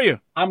show. How are you?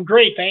 I'm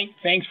great.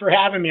 Thanks for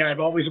having me.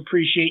 I've always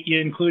appreciate you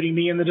including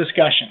me in the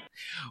discussion.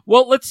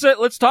 Well, let's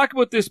talk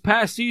about this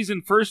past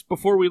season first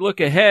before we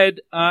look ahead,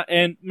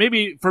 and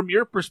maybe from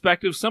your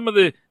perspective, some of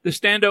the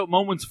standout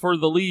moments for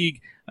the league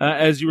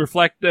as you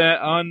reflect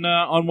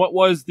on what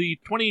was the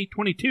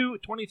 2022-23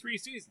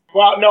 season.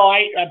 Well, no,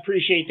 I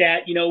appreciate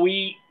that. You know,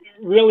 we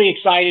really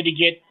excited to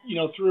get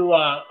through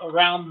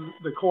around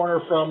the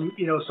corner from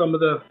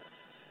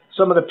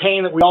some of the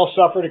pain that we all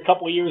suffered a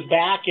couple of years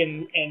back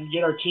and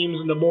get our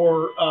teams into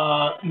more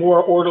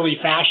orderly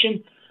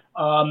fashion.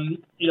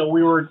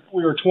 We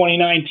were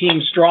 29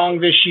 teams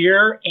strong this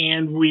year,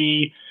 and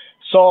we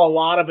saw a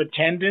lot of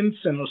attendance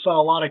and we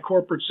saw a lot of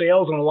corporate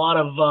sales and a lot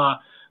of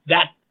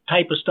that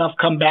type of stuff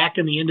come back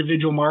in the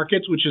individual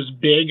markets, which is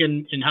big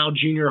in how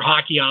junior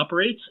hockey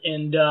operates.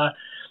 And,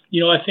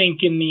 I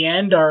think in the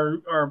end,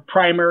 our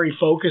primary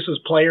focus as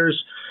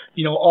players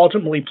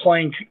ultimately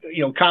playing,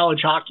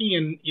 college hockey,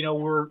 and,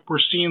 we're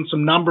seeing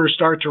some numbers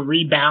start to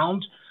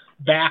rebound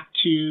back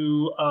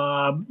to,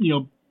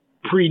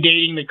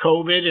 predating the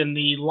COVID and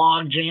the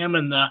log jam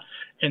and the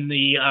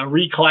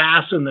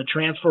reclass and the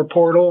transfer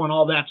portal and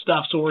all that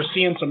stuff. So we're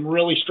seeing some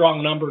really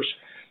strong numbers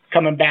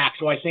coming back.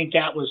 So I think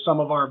that was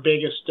some of our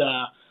biggest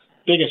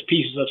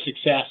pieces of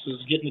success, is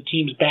getting the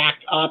teams back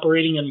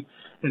operating in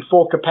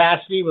full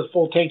capacity with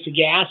full tanks of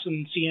gas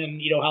and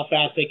seeing, how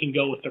fast they can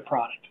go with their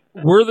product.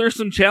 Were there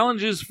some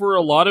challenges for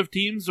a lot of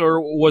teams, or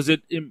was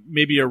it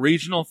maybe a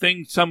regional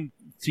thing? Some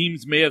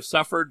teams may have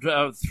suffered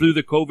through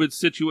the COVID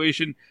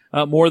situation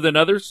more than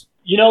others?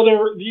 There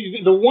were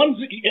the ones,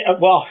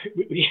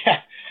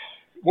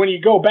 when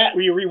you go back,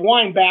 when you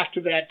rewind back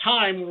to that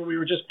time where we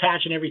were just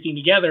patching everything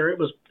together, it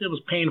was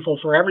painful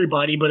for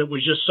everybody, but it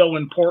was just so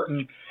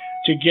important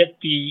to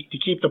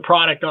keep the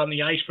product on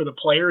the ice for the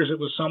players. It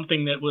was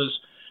something that was,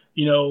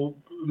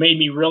 made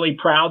me really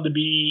proud to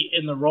be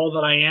in the role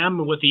that I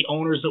am with the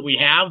owners that we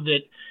have,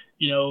 that,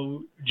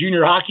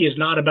 junior hockey is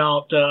not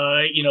about,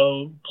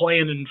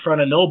 playing in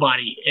front of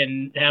nobody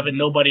and having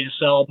nobody to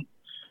sell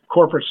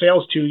corporate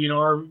sales to.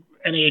 Our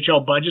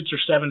NAHL budgets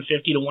are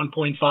 $750 to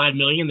 $1.5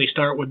 million. They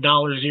start with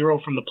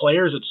 $0 from the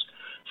players. It's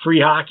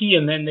free hockey,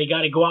 and then they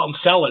got to go out and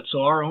sell it.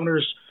 So our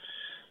owners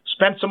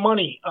spent some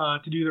money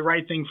to do the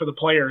right thing for the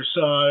players.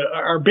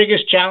 Our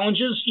biggest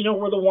challenges,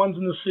 were the ones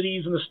in the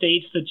cities and the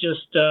states that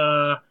just,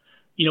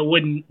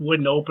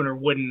 wouldn't open or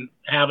wouldn't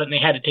have it, and they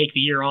had to take the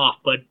year off.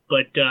 But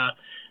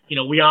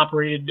we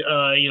operated,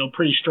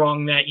 pretty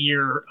strong that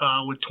year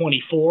with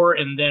 24,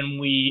 and then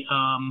we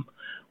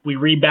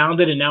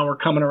rebounded, and now we're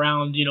coming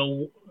around,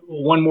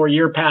 one more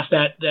year past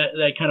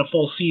that kind of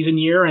full season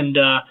year, and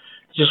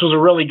just was a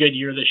really good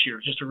year this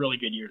year. Just a really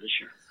good year this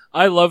year.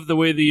 I love the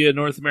way the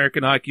North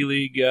American Hockey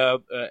League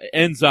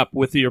ends up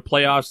with your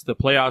playoffs, the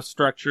playoff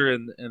structure,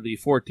 and the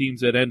 4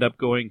 teams that end up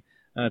going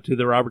to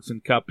the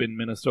Robertson Cup in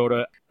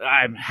Minnesota.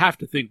 I have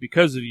to think,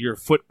 because of your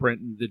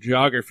footprint and the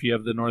geography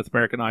of the North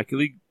American Hockey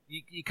League,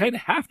 you kind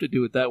of have to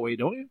do it that way,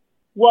 don't you?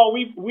 Well,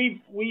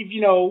 we've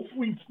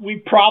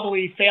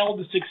probably failed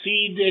to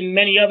succeed in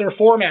many other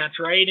formats,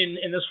 right?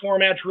 And this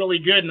format's really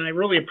good, and I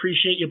really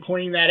appreciate you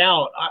pointing that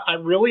out. I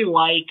really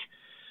like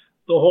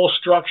the whole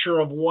structure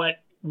of what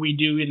we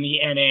do in the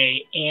NA,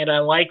 and I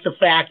like the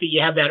fact that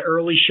you have that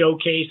early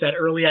showcase, that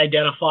early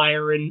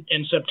identifier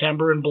in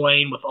September in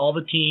Blaine with all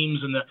the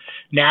teams and the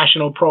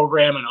national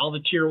program and all the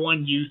Tier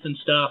 1 youth and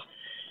stuff.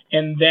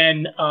 And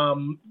then,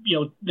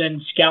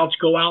 then scouts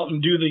go out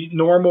and do the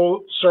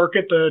normal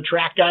circuit, the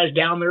track guys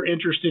down there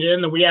interested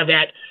in. And we have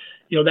that,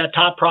 that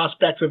top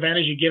prospects event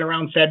as you get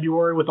around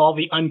February with all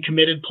the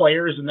uncommitted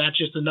players. And that's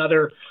just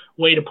another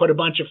way to put a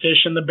bunch of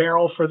fish in the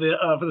barrel for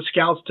the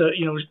scouts to,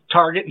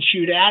 target and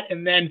shoot at.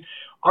 And then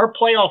our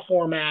playoff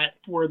format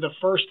were the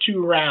first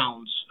 2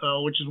 rounds,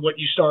 which is what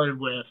you started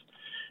with,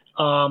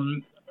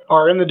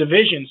 are in the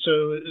division.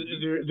 So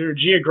they're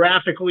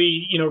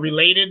geographically,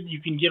 related.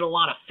 You can get a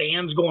lot of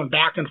fans going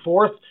back and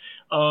forth.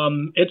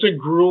 It's a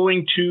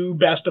grueling 2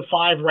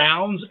 best-of-5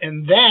 rounds.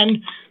 And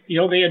then,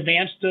 they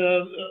advanced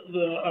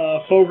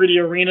the Fogarty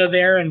Arena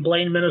there in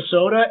Blaine,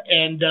 Minnesota,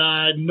 and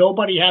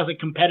nobody has a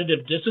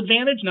competitive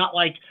disadvantage, not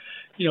like,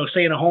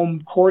 say in a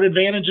home court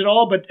advantage at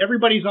all, but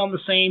everybody's on the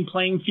same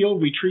playing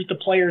field. We treat the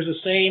players the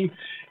same,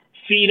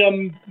 feed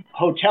them,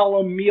 hotel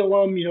them, meal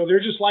them. They're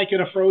just like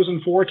in a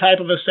Frozen 4 type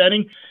of a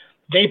setting.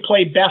 They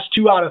play best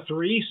 2 out of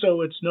 3,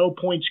 so it's no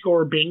point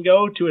score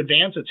bingo to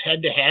advance. It's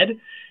head-to-head.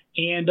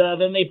 And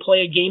then they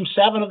play a Game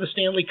 7 of the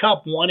Stanley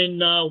Cup,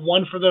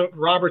 one for the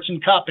Robertson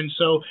Cup. And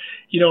so,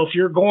 if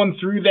you're going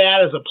through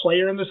that as a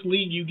player in this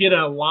league, you get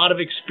a lot of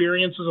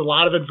experiences, a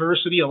lot of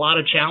adversity, a lot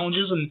of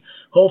challenges, and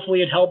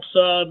hopefully it helps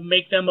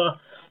make them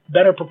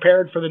better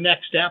prepared for the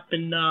next step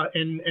in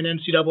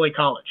NCAA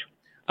college.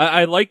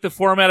 I like the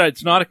format.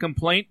 It's not a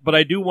complaint, but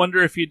I do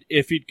wonder if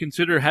you'd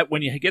consider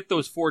when you get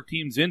those 4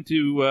 teams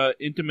into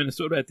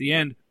Minnesota at the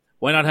end,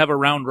 why not have a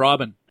round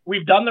robin?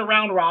 We've done the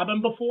round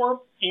robin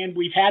before, and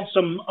we've had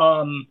some.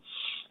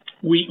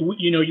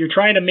 You're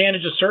trying to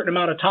manage a certain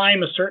amount of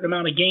time, a certain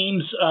amount of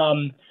games.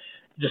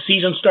 The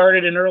season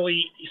started in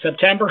early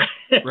September,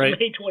 right.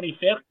 May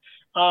 25th,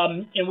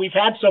 and we've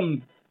had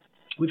some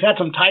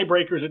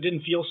tiebreakers that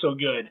didn't feel so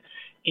good.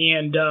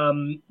 And,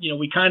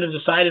 we kind of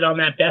decided on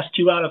that best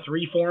 2 out of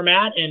 3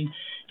 format. And,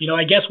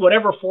 I guess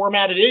whatever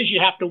format it is, you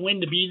have to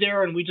win to be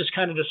there. And we just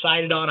kind of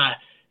decided on a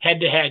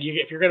head-to-head.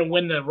 If you're going to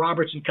win the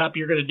Robertson Cup,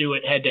 you're going to do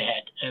it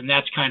head-to-head. And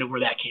that's kind of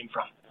where that came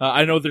from.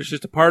 I know there's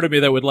just a part of me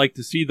that would like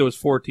to see those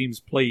 4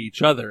 teams play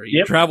each other.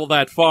 You travel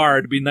that far,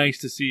 it'd be nice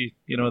to see,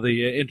 the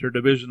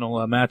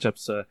interdivisional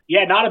matchups.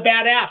 Yeah, not a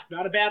bad ask,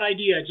 not a bad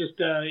idea. Just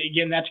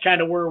again, that's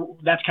kind of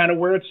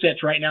where it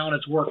sits right now, and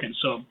it's working.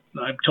 So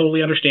I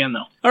totally understand,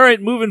 though. All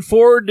right, moving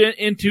forward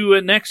into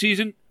next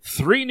season,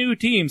 3 new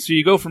teams. So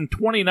you go from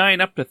 29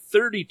 up to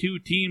 32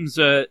 teams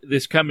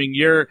this coming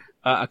year.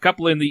 A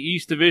couple in the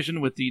East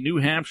Division with the New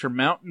Hampshire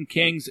Mountain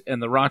Kings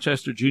and the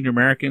Rochester Junior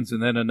Americans, and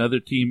then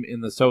another team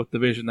in the South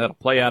Division that'll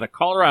play out of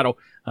Colorado.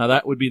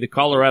 That would be the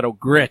Colorado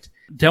Grit.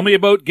 Tell me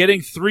about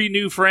getting 3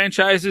 new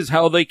franchises,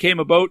 how they came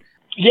about.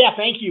 Yeah,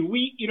 thank you.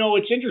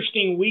 It's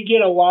interesting. We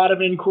get a lot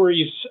of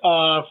inquiries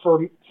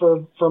for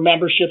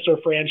memberships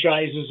or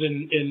franchises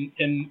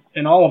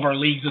in all of our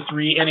leagues,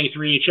 the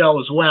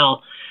NA3HL as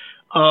well.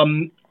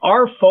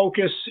 Our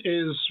focus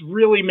is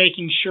really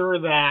making sure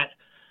that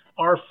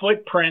our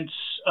footprints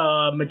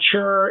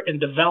mature and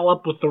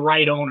develop with the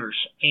right owners.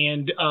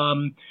 And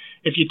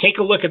if you take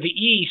a look at the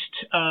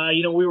East,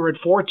 we were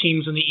at 4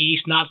 teams in the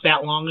East not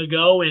that long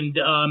ago. And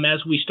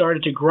as we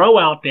started to grow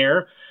out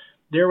there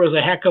was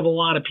a heck of a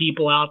lot of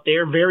people out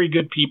there, very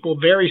good people,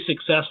 very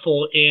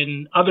successful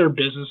in other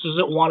businesses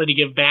that wanted to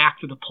give back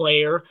to the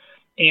player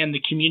and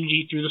the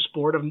community through the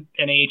sport of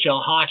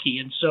NAHL hockey.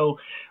 And so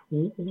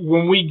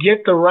when we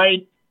get the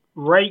right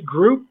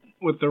group,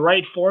 with the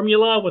right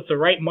formula, with the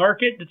right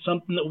market, it's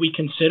something that we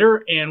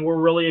consider, and we're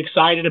really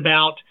excited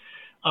about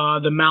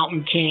the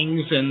Mountain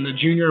Kings and the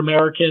Junior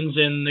Americans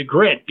and the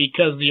Grit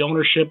because the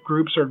ownership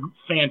groups are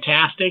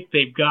fantastic.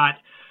 They've got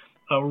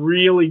a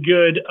really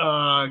good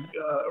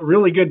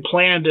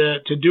plan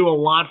to do a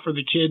lot for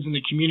the kids and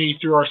the community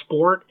through our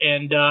sport.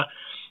 And,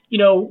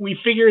 we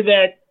figure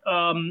that,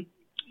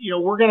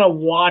 we're going to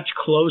watch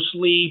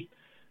closely,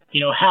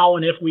 how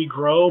and if we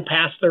grow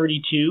past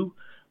 32.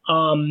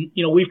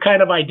 We've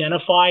kind of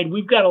identified,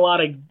 we've got a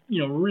lot of,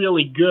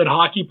 really good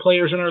hockey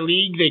players in our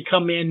league. They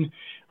come in,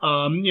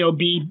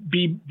 B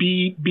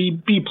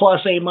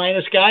plus, A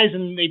minus guys,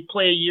 and they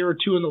play a year or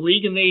 2 in the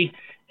league, and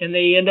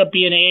they end up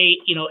being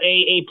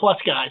A plus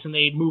guys, and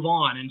they move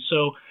on. And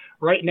so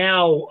right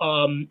now,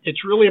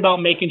 it's really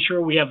about making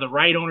sure we have the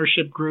right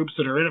ownership groups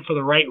that are in it for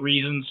the right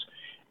reasons.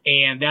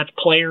 And that's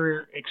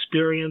player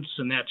experience,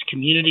 and that's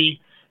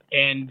community.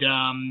 And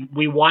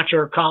we watch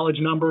our college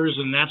numbers,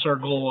 and that's our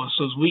goal.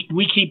 So as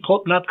we keep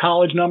putting up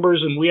college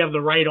numbers, and we have the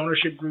right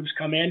ownership groups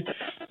come in,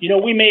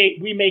 we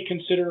may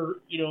consider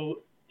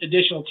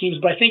additional teams.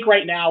 But I think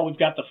right now we've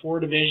got the 4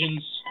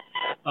 divisions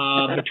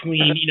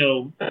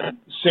between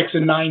 6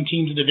 and 9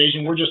 teams a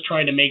division. We're just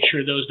trying to make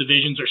sure those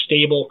divisions are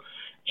stable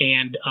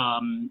and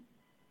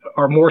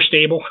are more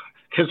stable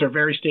because they're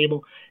very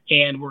stable.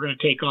 And we're going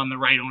to take on the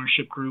right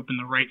ownership group and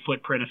the right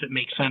footprint if it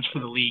makes sense for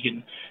the league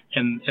and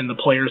the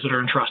players that are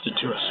entrusted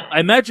to us. I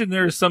imagine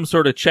there's some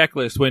sort of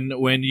checklist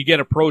when you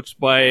get approached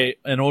by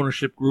an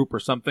ownership group or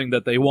something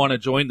that they want to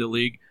join the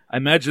league. I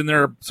imagine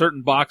there are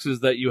certain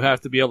boxes that you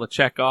have to be able to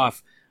check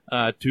off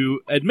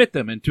to admit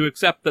them and to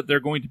accept that they're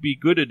going to be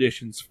good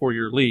additions for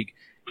your league.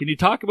 Can you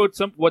talk about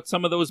what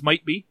some of those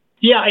might be?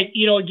 Yeah,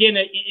 again,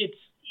 it's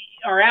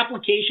our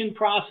application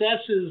process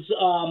is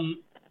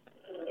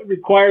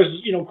requires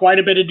quite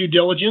a bit of due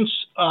diligence.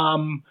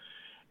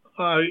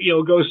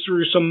 Goes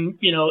through some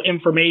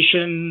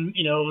information,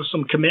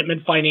 some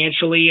commitment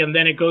financially, and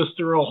then it goes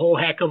through a whole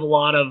heck of a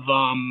lot of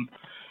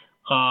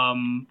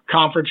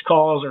conference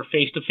calls or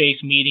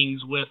face-to-face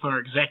meetings with our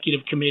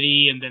executive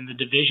committee, and then the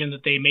division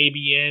that they may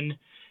be in,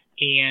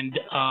 and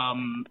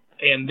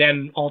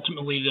then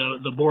ultimately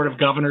the board of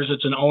governors.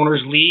 It's an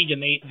owners league,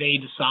 and they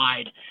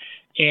decide.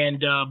 And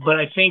but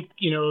I think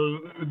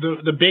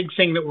the big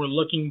thing that we're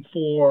looking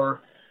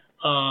for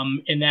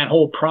in that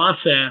whole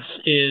process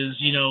is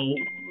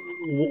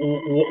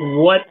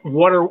what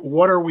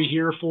are we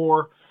here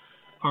for?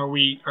 Do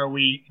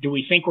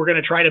we think we're going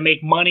to try to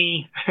make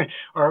money,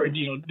 or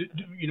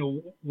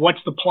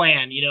what's the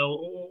plan?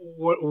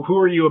 Who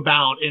are you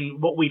about?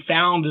 And what we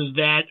found is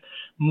that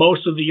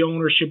most of the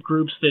ownership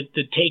groups that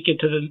take it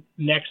to the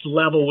next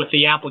level with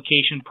the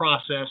application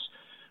process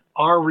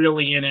are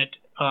really in it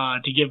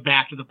to give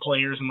back to the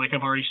players, and like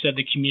I've already said,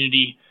 the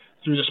community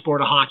through the sport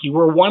of hockey.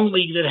 We're one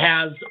league that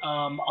has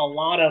a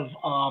lot of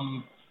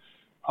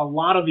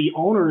the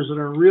owners that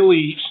are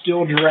really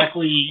still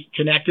directly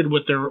connected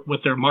with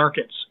their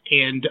markets,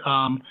 and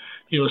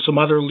some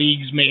other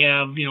leagues may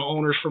have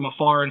owners from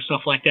afar and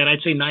stuff like that.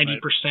 I'd say 90%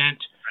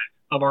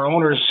 of our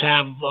owners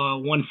have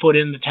 1 foot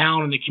in the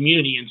town and the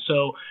community, and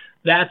so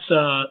that's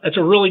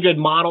a really good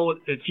model.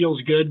 It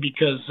feels good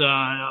because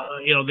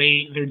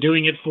they're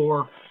doing it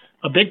for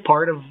a big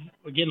part of,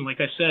 again,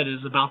 like I said,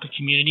 is about the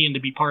community and to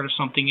be part of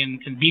something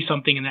and be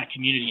something in that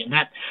community, and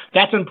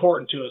that's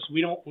important to us.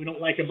 We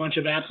don't like a bunch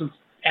of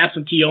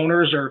absentee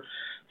owners or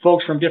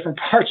folks from different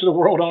parts of the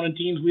world owning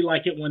teams. We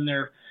like it when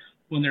they're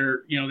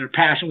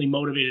passionately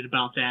motivated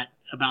about that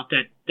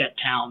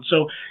town.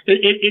 So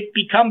it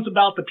becomes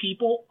about the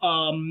people,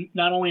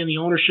 not only in the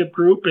ownership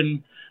group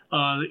and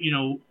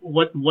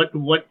what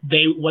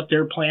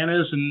their plan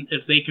is, and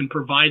if they can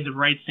provide the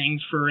right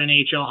things for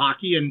NHL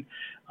hockey, and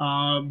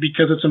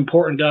because it's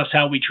important to us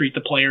how we treat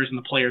the players and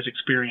the players'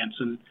 experience,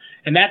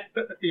 and that's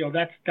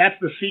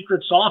the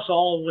secret sauce,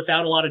 all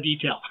without a lot of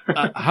detail.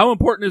 How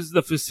important is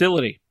the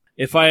facility?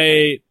 If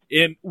I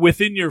am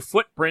within your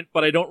footprint,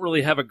 but I don't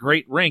really have a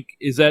great rink,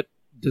 does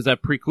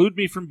that preclude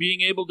me from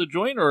being able to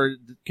join, or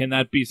can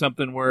that be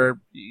something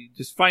where you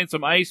just find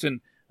some ice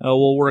and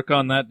we'll work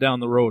on that down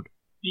the road?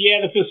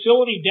 Yeah, the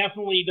facility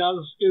definitely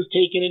is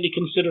taken into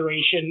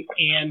consideration,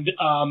 and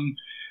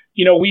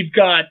we've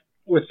got,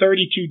 with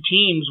 32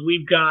 teams,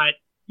 we've got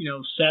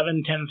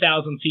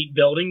 10,000 seat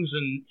buildings,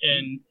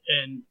 and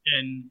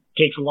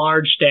takes a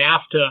large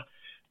staff to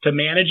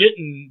manage it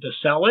and to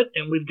sell it.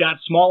 And we've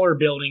got smaller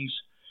buildings,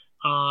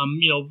 a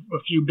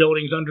few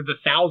buildings under the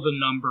 1,000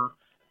 number.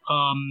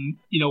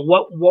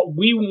 What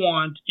we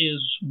want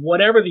is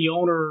whatever the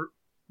owner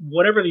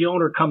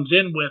comes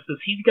in with, if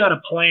he's got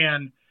a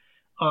plan,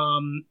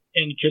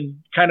 and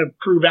can kind of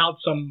prove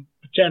out some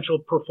potential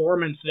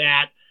performance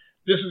that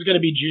this is going to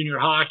be junior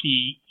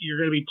hockey. You're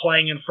going to be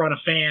playing in front of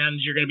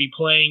fans. You're going to be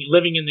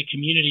living in the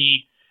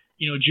community.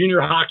 Junior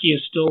hockey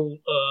is still,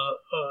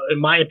 in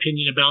my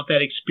opinion, about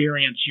that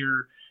experience.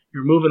 You're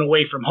moving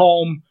away from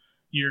home.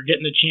 You're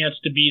getting the chance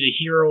to be the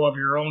hero of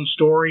your own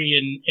story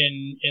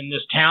in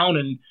this town,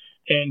 and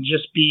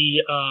just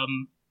be,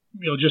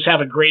 just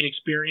have a great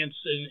experience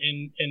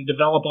and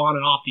develop on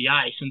and off the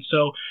ice. And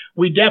so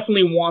we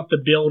definitely want the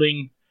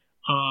building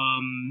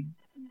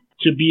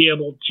to be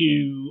able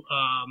to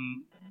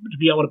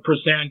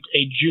present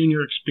a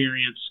junior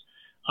experience.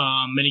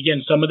 And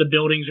again, some of the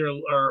buildings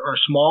are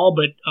small,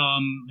 but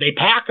they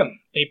pack them.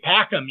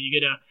 You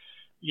get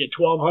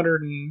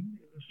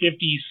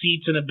 1,250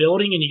 seats in a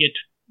building, and you get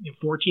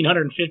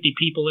 1,450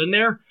 people in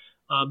there.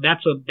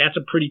 That's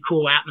a pretty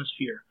cool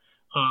atmosphere.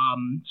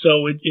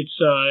 So it's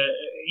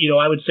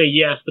I would say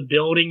yes, the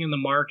building and the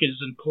market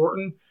is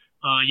important.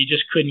 You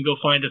just couldn't go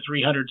find a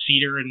 300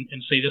 seater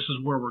and say this is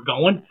where we're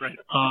going. Right.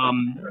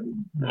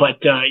 But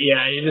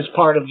it is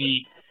part of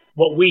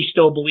what we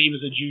still believe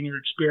is a junior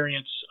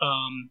experience.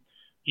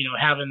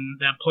 Having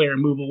that player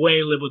move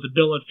away, live with the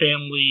billet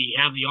family,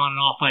 have the on and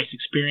off ice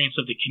experience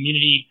of the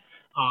community,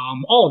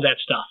 all of that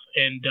stuff.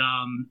 And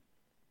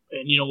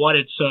you know what?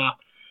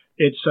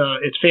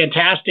 It's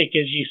fantastic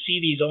as you see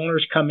these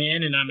owners come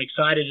in, and I'm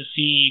excited to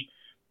see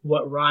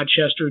what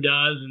Rochester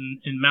does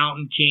and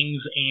Mountain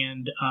Kings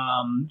and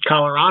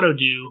Colorado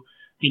do,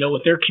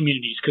 with their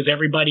communities, because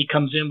everybody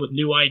comes in with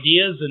new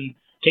ideas and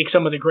take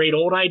some of the great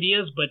old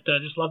ideas, but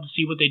just love to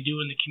see what they do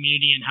in the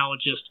community and how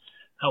it just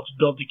helps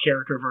build the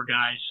character of our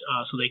guys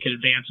so they can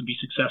advance and be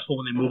successful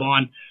when they move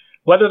on.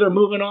 Whether they're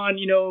moving on,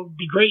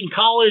 be great in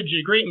college,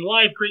 great in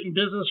life, great in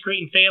business,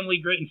 great in family,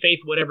 great in faith,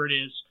 whatever it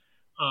is.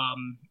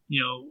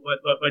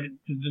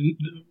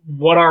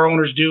 What our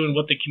owners do and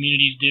what the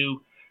communities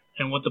do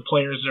and what the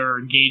players are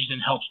engaged in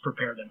helps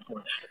prepare them for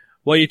that.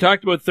 Well, you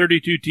talked about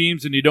 32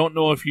 teams, and you don't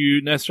know if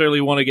you necessarily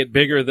want to get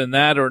bigger than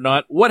that or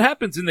not. What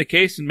happens in the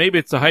case, and maybe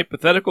it's a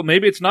hypothetical,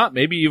 maybe it's not,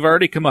 maybe you've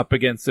already come up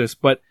against this,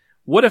 but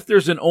what if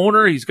there's an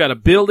owner, he's got a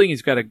building,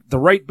 he's got the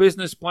right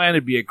business plan,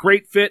 it'd be a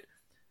great fit,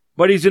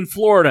 but he's in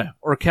Florida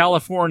or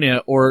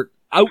California or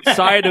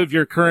outside of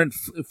your current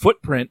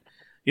footprint.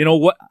 You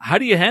know, how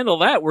do you handle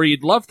that, where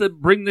you'd love to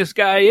bring this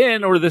guy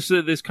in or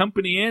this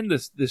company in,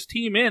 this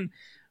team in,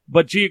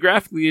 but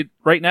geographically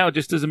right now it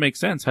just doesn't make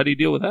sense? How do you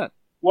deal with that?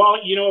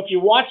 Well, you know, if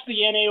you watch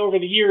the NA over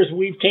the years,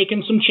 we've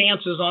taken some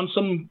chances on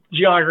some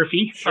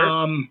geography. Sure.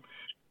 You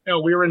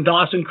know, we were in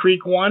Dawson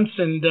Creek once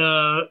and,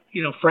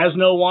 you know,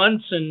 Fresno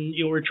once, and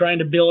you know, we're trying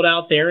to build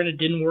out there and it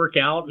didn't work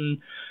out. And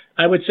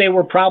I would say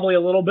we're probably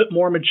a little bit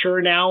more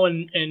mature now.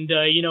 And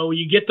you know,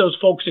 you get those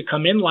folks that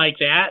come in like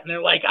that and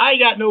they're like, I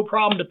got no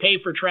problem to pay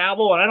for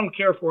travel and I don't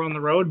care if we're on the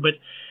road, but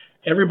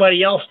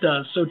everybody else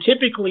does. So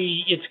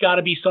typically it's got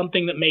to be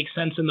something that makes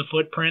sense in the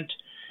footprint.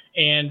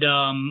 And,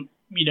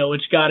 you know,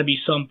 it's got to be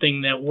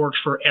something that works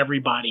for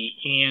everybody.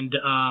 And,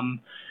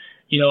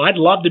 you know, I'd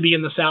love to be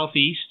in the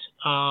Southeast.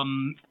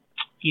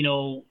 You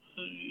know,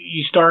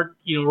 you start,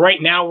 you know,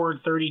 right now we're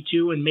at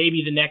 32 and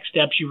maybe the next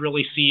steps you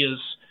really see is,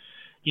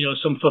 you know,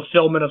 some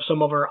fulfillment of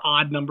some of our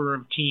odd number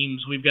of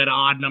teams. We've got an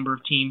odd number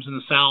of teams in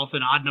the South,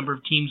 an odd number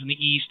of teams in the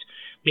East.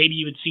 Maybe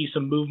you would see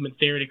some movement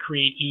there to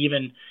create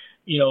even,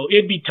 you know,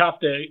 it'd be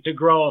tough to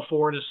grow a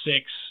 4 to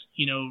 6,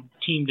 you know,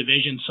 team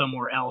division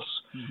somewhere else.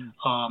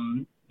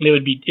 Mm-hmm. It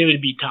would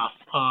be tough.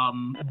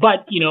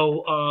 But, you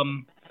know,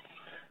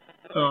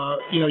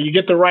 you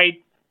get the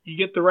right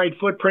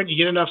footprint, you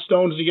get enough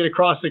stones to get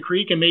across the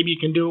creek, and maybe you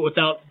can do it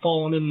without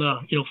falling in,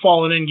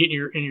 getting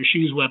your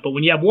shoes wet. But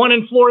when you have one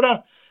in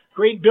Florida,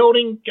 great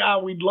building,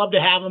 we'd love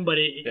to have them, but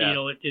you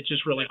know, it's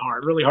just really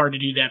hard to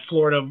do that.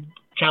 Florida,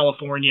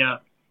 California,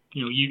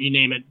 you know, you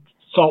name it,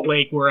 Salt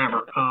Lake,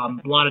 wherever, a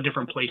lot of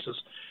different places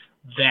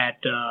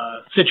that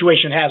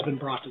situation has been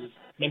brought to the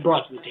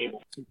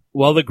table.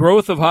 Well, the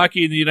growth of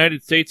hockey in the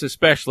United States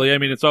especially, I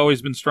mean, it's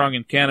always been strong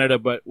in Canada,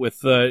 but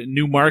with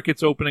new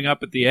markets opening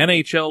up at the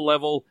NHL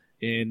level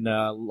in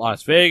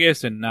Las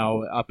Vegas and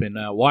now up in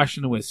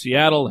Washington with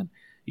Seattle and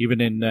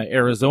even in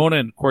Arizona,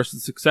 and, of course, the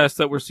success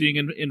that we're seeing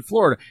in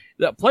Florida.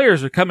 The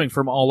players are coming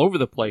from all over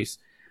the place,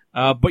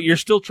 but you're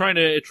still trying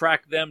to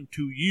attract them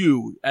to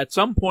you. At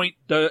some point,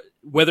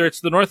 whether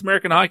it's the North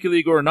American Hockey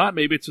League or not,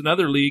 maybe it's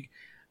another league,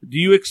 do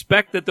you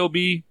expect that there'll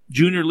be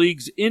junior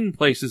leagues in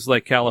places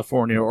like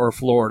California or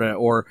Florida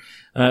or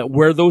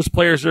where those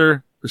players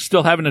are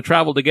still having to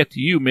travel to get to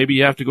you? Maybe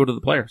you have to go to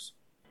the players.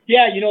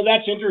 Yeah, you know,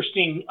 that's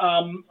interesting.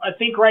 I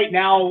think right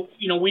now,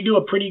 you know, we do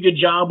a pretty good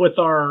job with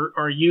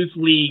our youth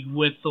league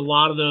with a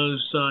lot of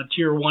those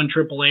Tier 1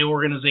 AAA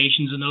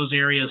organizations in those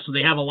areas. So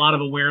they have a lot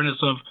of awareness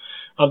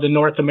of the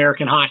North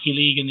American Hockey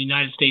League and the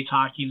United States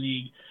Hockey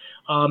League.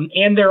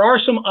 And there are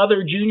some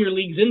other junior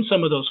leagues in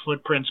some of those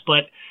footprints,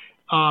 but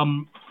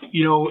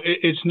you know,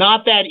 it's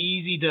not that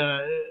easy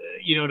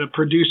to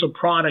produce a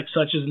product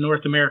such as the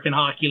North American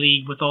Hockey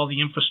League with all the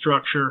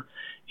infrastructure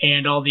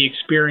and all the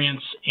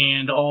experience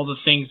and all the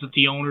things that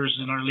the owners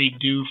in our league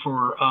do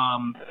for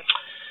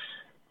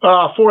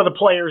the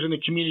players in the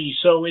community.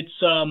 So it's,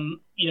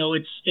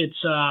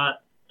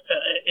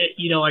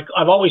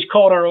 I've always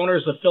called our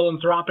owners a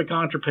philanthropic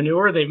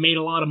entrepreneur. They've made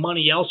a lot of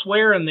money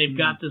elsewhere and they've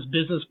got this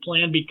business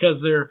plan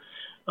because they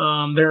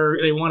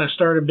want to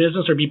start a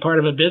business or be part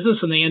of a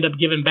business and they end up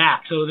giving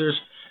back. So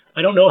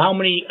I don't know how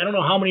many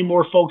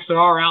more folks there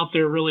are out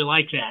there really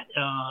like that.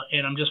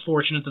 And I'm just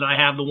fortunate that I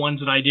have the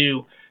ones that I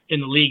do in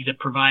the league that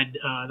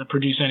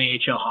produce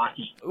NAHL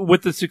hockey.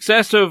 With the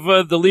success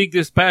of the league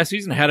this past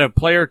season, had a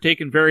player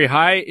taken very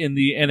high in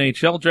the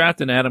NHL draft,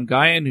 and Adam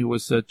Guyan, who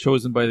was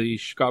chosen by the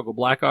Chicago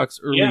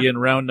Blackhawks early in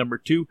round number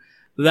 2.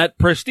 That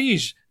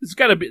prestige,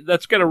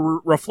 that's got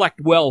to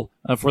reflect well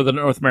for the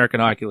North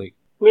American Hockey League.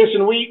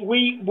 Listen,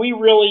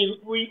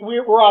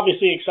 we're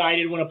obviously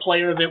excited when a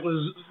player that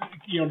was,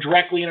 you know,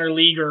 directly in our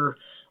league or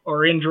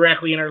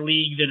indirectly in our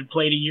league that had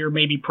played a year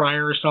maybe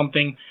prior or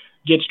something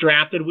gets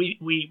drafted.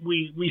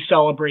 We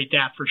celebrate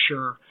that for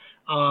sure.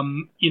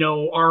 You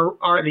know,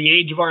 the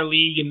age of our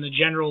league and the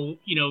general,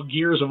 you know,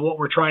 gears of what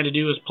we're trying to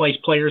do is place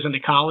players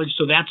into college.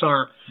 So that's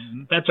our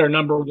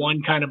number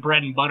one kind of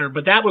bread and butter.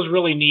 But that was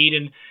really neat.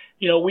 And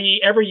you know,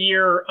 every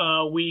year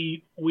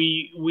we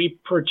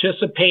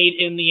participate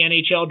in the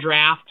NHL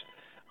draft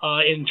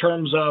in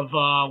terms of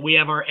we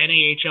have our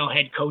NAHL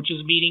head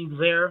coaches meetings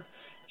there,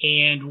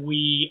 and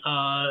we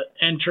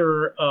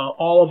enter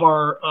all of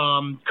our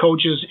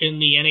coaches in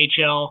the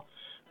NHL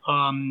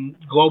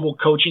Global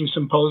Coaching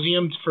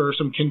Symposium for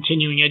some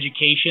continuing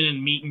education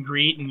and meet and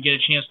greet and get a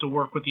chance to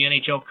work with the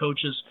NHL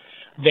coaches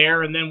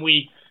there, and then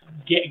we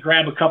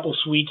grab a couple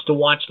suites to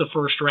watch the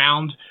first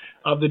round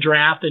of the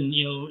draft. And,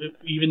 you know,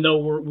 even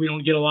though we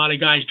don't get a lot of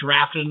guys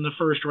drafted in the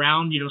first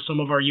round, you know, some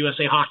of our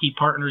USA Hockey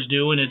partners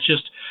do. And it's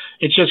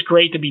just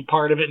great to be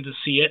part of it and to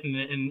see it.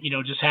 And you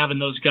know, just having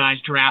those guys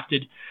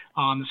drafted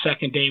on the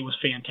second day was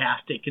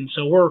fantastic. And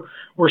so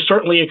we're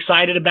certainly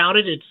excited about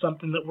it. It's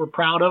something that we're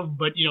proud of,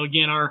 but, you know,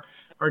 again, our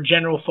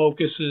general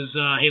focus is,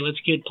 hey, let's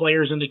get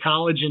players into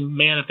college, and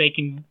man, if they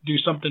can do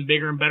something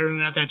bigger and better than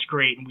that, that's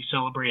great. And we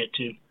celebrate it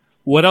too.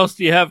 What else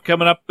do you have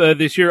coming up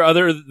this year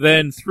other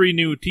than 3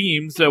 new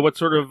teams? What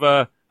sort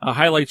of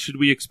highlights should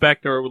we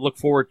expect or look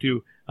forward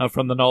to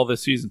from the NAHL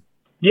this season?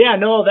 Yeah,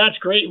 no, that's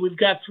great. We've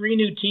got 3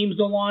 new teams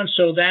to launch,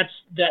 so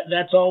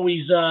that's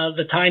always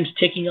the time's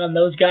ticking on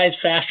those guys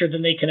faster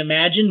than they can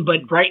imagine.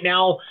 But right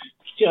now,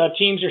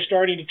 teams are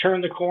starting to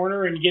turn the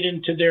corner and get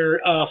into their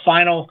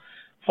final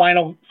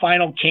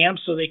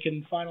camps, so they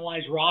can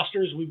finalize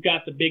rosters. We've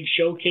got the big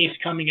showcase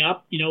coming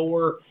up.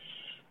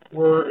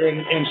 We're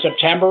in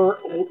September.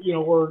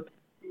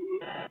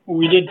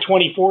 We did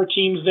 24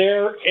 teams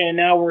there, and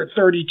now we're at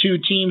 32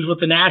 teams with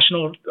the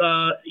national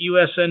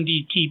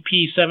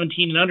USNDTP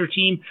 17 and under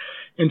team.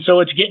 And so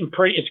it's getting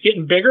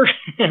bigger.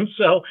 And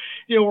so,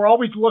 we're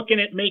always looking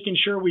at making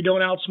sure we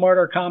don't outsmart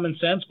our common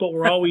sense, but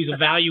we're always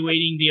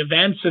evaluating the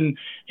events and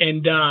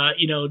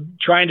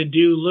trying to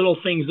do little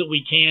things that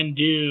we can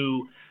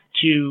do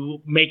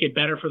to make it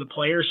better for the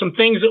players. Some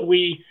things that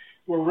we're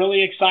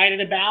really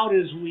excited about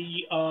is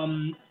we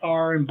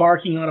are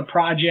embarking on a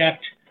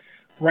project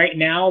right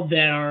now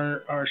that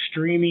are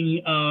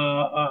streaming.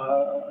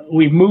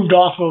 We've moved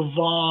off of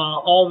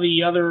all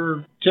the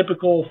other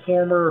typical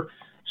former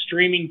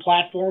streaming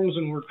platforms,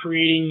 and we're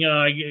creating,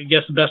 I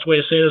guess the best way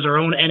to say it is our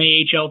own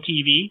NAHL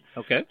TV.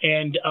 Okay.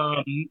 And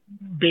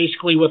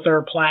basically with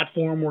our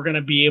platform, we're going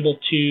to be able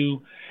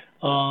to,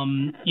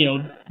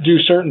 do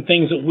certain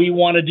things that we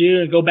want to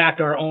do and go back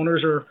to our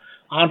owners or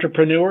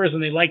entrepreneurs,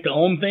 and they like to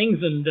own things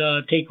and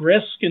take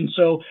risks. And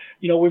so,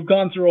 we've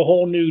gone through a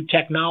whole new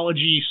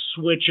technology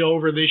switch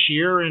over this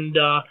year, and,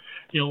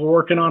 we're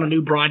working on a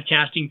new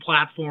broadcasting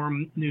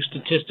platform, new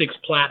statistics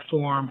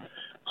platform.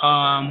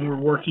 We're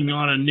working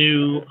on a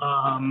new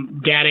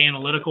data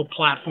analytical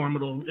platform.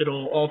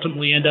 It'll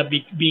ultimately end up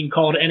being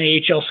called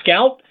NAHL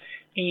Scout.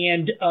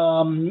 And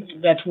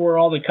that's where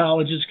all the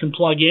colleges can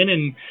plug in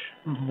and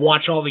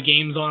watch all the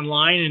games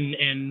online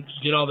and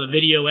get all the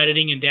video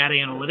editing and data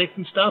analytics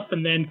and stuff.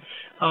 And then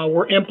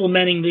we're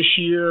implementing this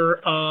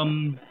year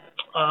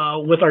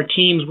with our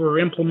teams, we're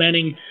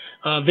implementing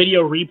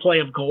video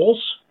replay of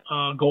goals,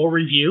 goal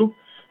review,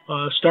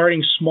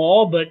 starting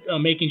small, but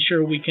making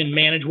sure we can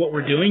manage what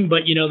we're doing.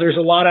 But, there's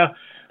a lot of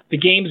the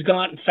game's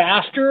gotten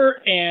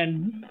faster,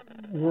 and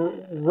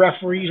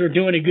referees are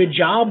doing a good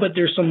job, but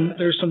there's some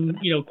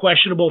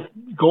questionable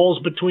goals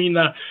between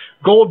the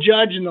goal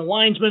judge and the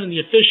linesman and the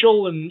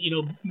official, and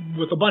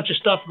with a bunch of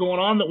stuff going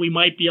on that we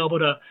might be able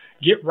to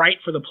get right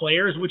for the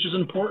players, which is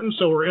important.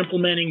 So we're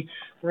implementing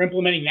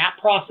that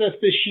process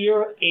this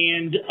year,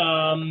 and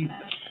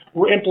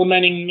we're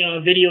implementing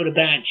video to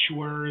bench,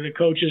 where the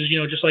coaches,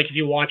 just like if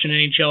you watch an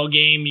NHL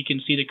game, you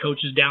can see the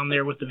coaches down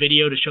there with the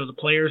video to show the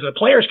players. The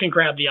players can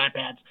grab the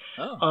iPads.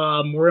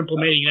 Oh. We're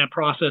implementing that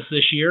process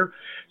this year.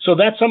 So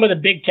that's some of the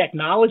big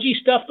technology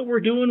stuff that we're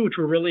doing, which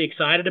we're really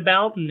excited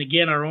about. And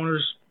again, our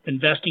owners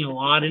investing a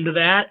lot into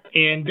that.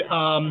 And,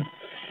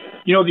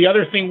 the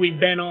other thing we've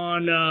been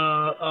on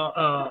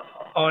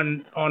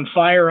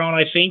fire on,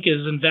 I think,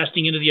 is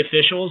investing into the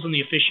officials and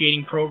the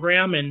officiating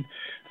program. And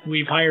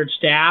we've hired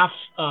staff.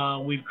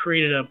 We've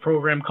created a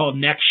program called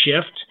Next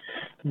Shift,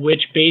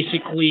 which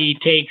basically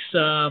takes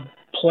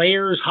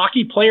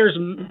hockey players,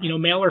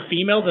 male or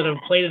female, that have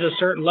played at a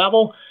certain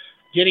level,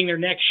 getting their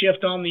next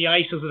shift on the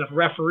ice as a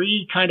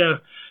referee, kind of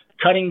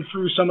cutting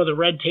through some of the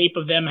red tape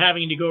of them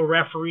having to go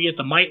referee at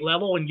the mite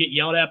level and get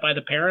yelled at by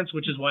the parents,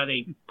 which is why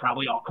they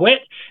probably all quit,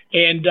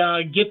 and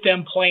get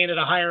them playing at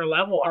a higher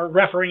level, or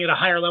refereeing at a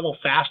higher level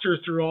faster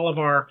through all of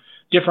our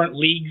different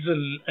leagues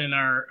and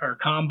our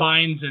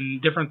combines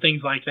and different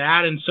things like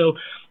that. And so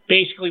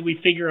basically we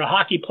figure a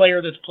hockey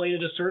player that's played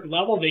at a certain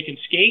level, they can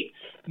skate,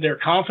 they're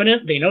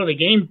confident, they know the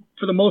game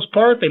for the most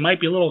part, they might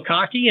be a little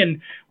cocky,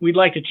 and we'd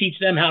like to teach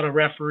them how to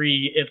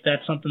referee if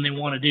that's something they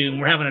want to do.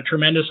 And we're having a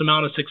tremendous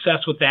amount of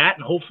success with that,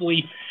 and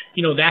hopefully,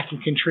 that can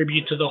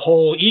contribute to the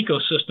whole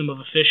ecosystem of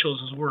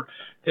officials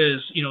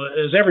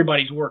as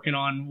everybody's working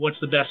on what's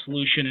the best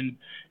solution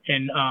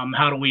and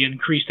how do we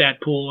increase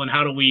that pool, and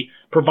how do we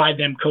provide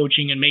them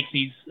coaching and make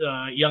these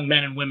young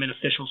men and women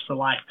officials for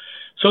life.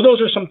 So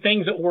those are some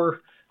things that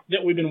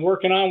we've been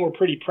working on. We're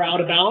pretty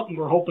proud about, and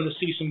we're hoping to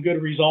see some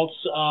good results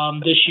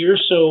this year.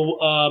 So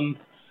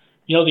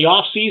the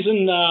off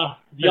season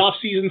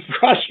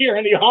for us here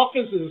in the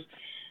office is,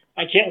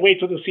 I can't wait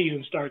till the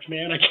season starts,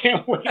 man. I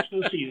can't wait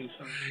till the season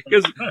starts.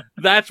 Because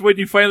that's when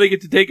you finally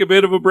get to take a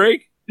bit of a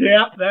break?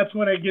 Yeah, that's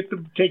when I get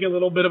to take a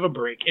little bit of a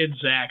break.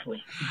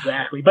 Exactly.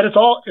 But it's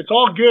all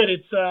good.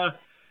 It's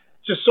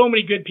just so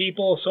many good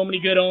people, so many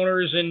good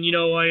owners, and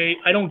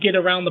I don't get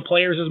around the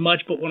players as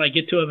much, but when I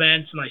get to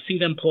events and I see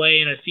them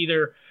play and I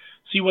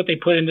see what they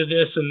put into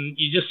this, and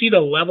you just see the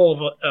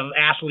level of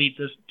athletes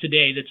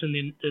today that's in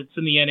the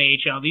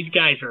NAHL.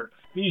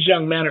 These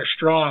young men are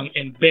strong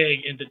and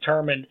big and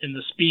determined, and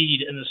the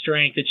speed and the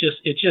strength. It's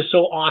just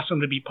so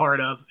awesome to be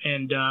part of,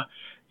 and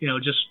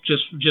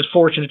just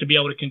fortunate to be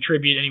able to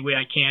contribute any way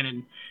I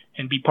can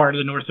and be part of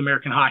the North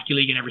American Hockey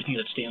League and everything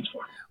that stands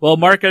for. Well,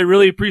 Mark, I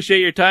really appreciate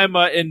your time.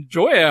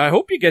 Enjoy it. I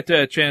hope you get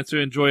a chance to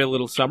enjoy a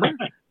little summer.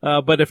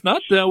 But if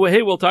not,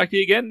 hey, we'll talk to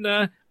you again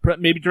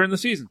maybe during the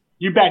season.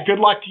 You bet. Good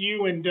luck to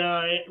you, and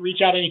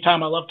reach out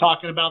anytime. I love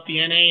talking about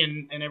the NA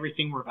and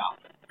everything we're about.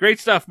 Great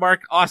stuff,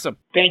 Mark. Awesome.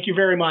 Thank you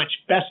very much.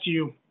 Best to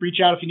you. Reach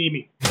out if you need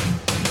me.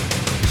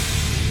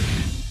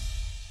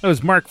 That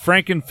was Mark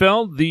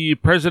Frankenfeld, the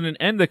president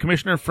and the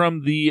commissioner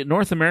from the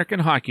North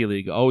American Hockey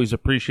League. Always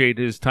appreciate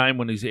his time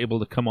when he's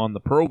able to come on the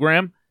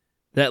program.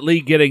 That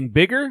league getting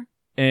bigger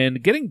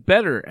and getting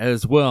better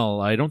as well.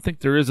 I don't think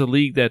there is a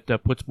league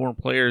that puts more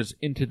players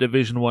into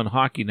Division I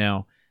hockey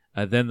now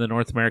than the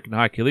North American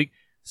Hockey League.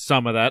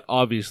 Some of that,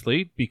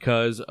 obviously,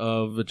 because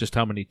of just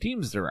how many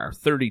teams there are.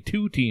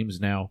 32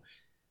 teams now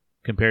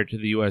compared to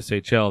the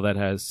USHL that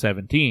has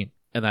 17.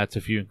 And that's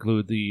if you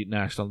include the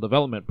National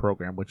Development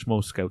Program, which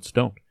most scouts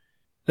don't.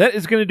 That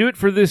is going to do it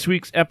for this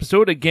week's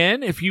episode.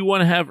 Again, if you want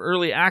to have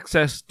early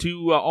access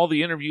to all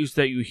the interviews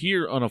that you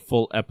hear on a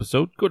full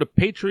episode, go to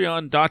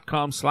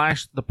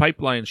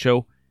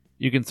patreon.com/thepipelineshow.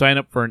 You can sign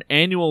up for an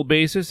annual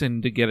basis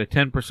and to get a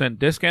 10%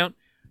 discount.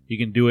 You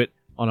can do it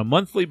on a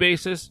monthly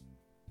basis.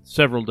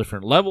 Several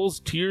different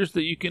levels, tiers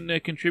that you can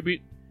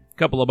contribute. A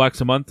couple of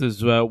bucks a month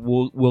is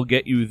will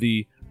get you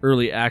the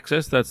early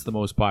access. That's the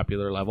most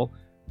popular level.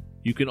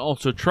 You can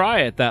also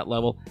try at that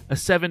level a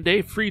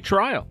 7-day free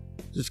trial.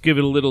 Just give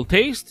it a little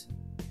taste,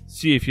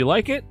 see if you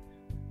like it.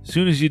 As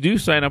soon as you do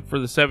sign up for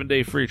the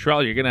 7-day free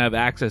trial, you're going to have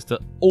access to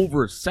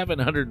over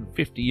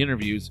 750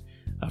 interviews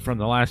from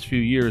the last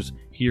few years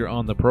here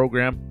on the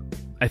program.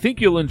 I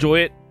think you'll enjoy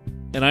it,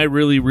 and I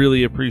really,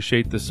 really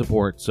appreciate the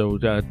support. So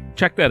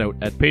check that out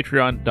at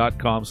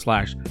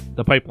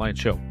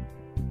patreon.com/thepipelineshow.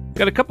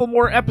 Got a couple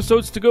more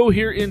episodes to go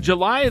here in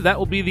July. That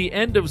will be the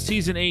end of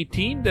Season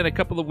 18, then a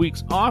couple of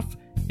weeks off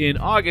in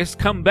August.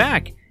 Come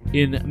back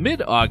in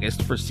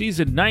mid-August for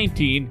Season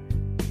 19.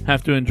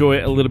 Have to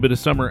enjoy a little bit of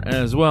summer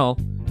as well,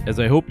 as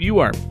I hope you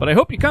are. But I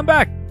hope you come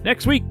back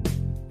next week.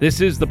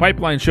 This is The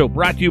Pipeline Show,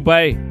 brought to you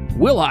by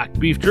Wilhock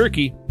Beef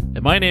Jerky,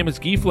 and my name is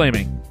Guy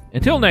Flaming.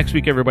 Until next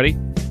week, everybody,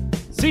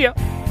 see ya!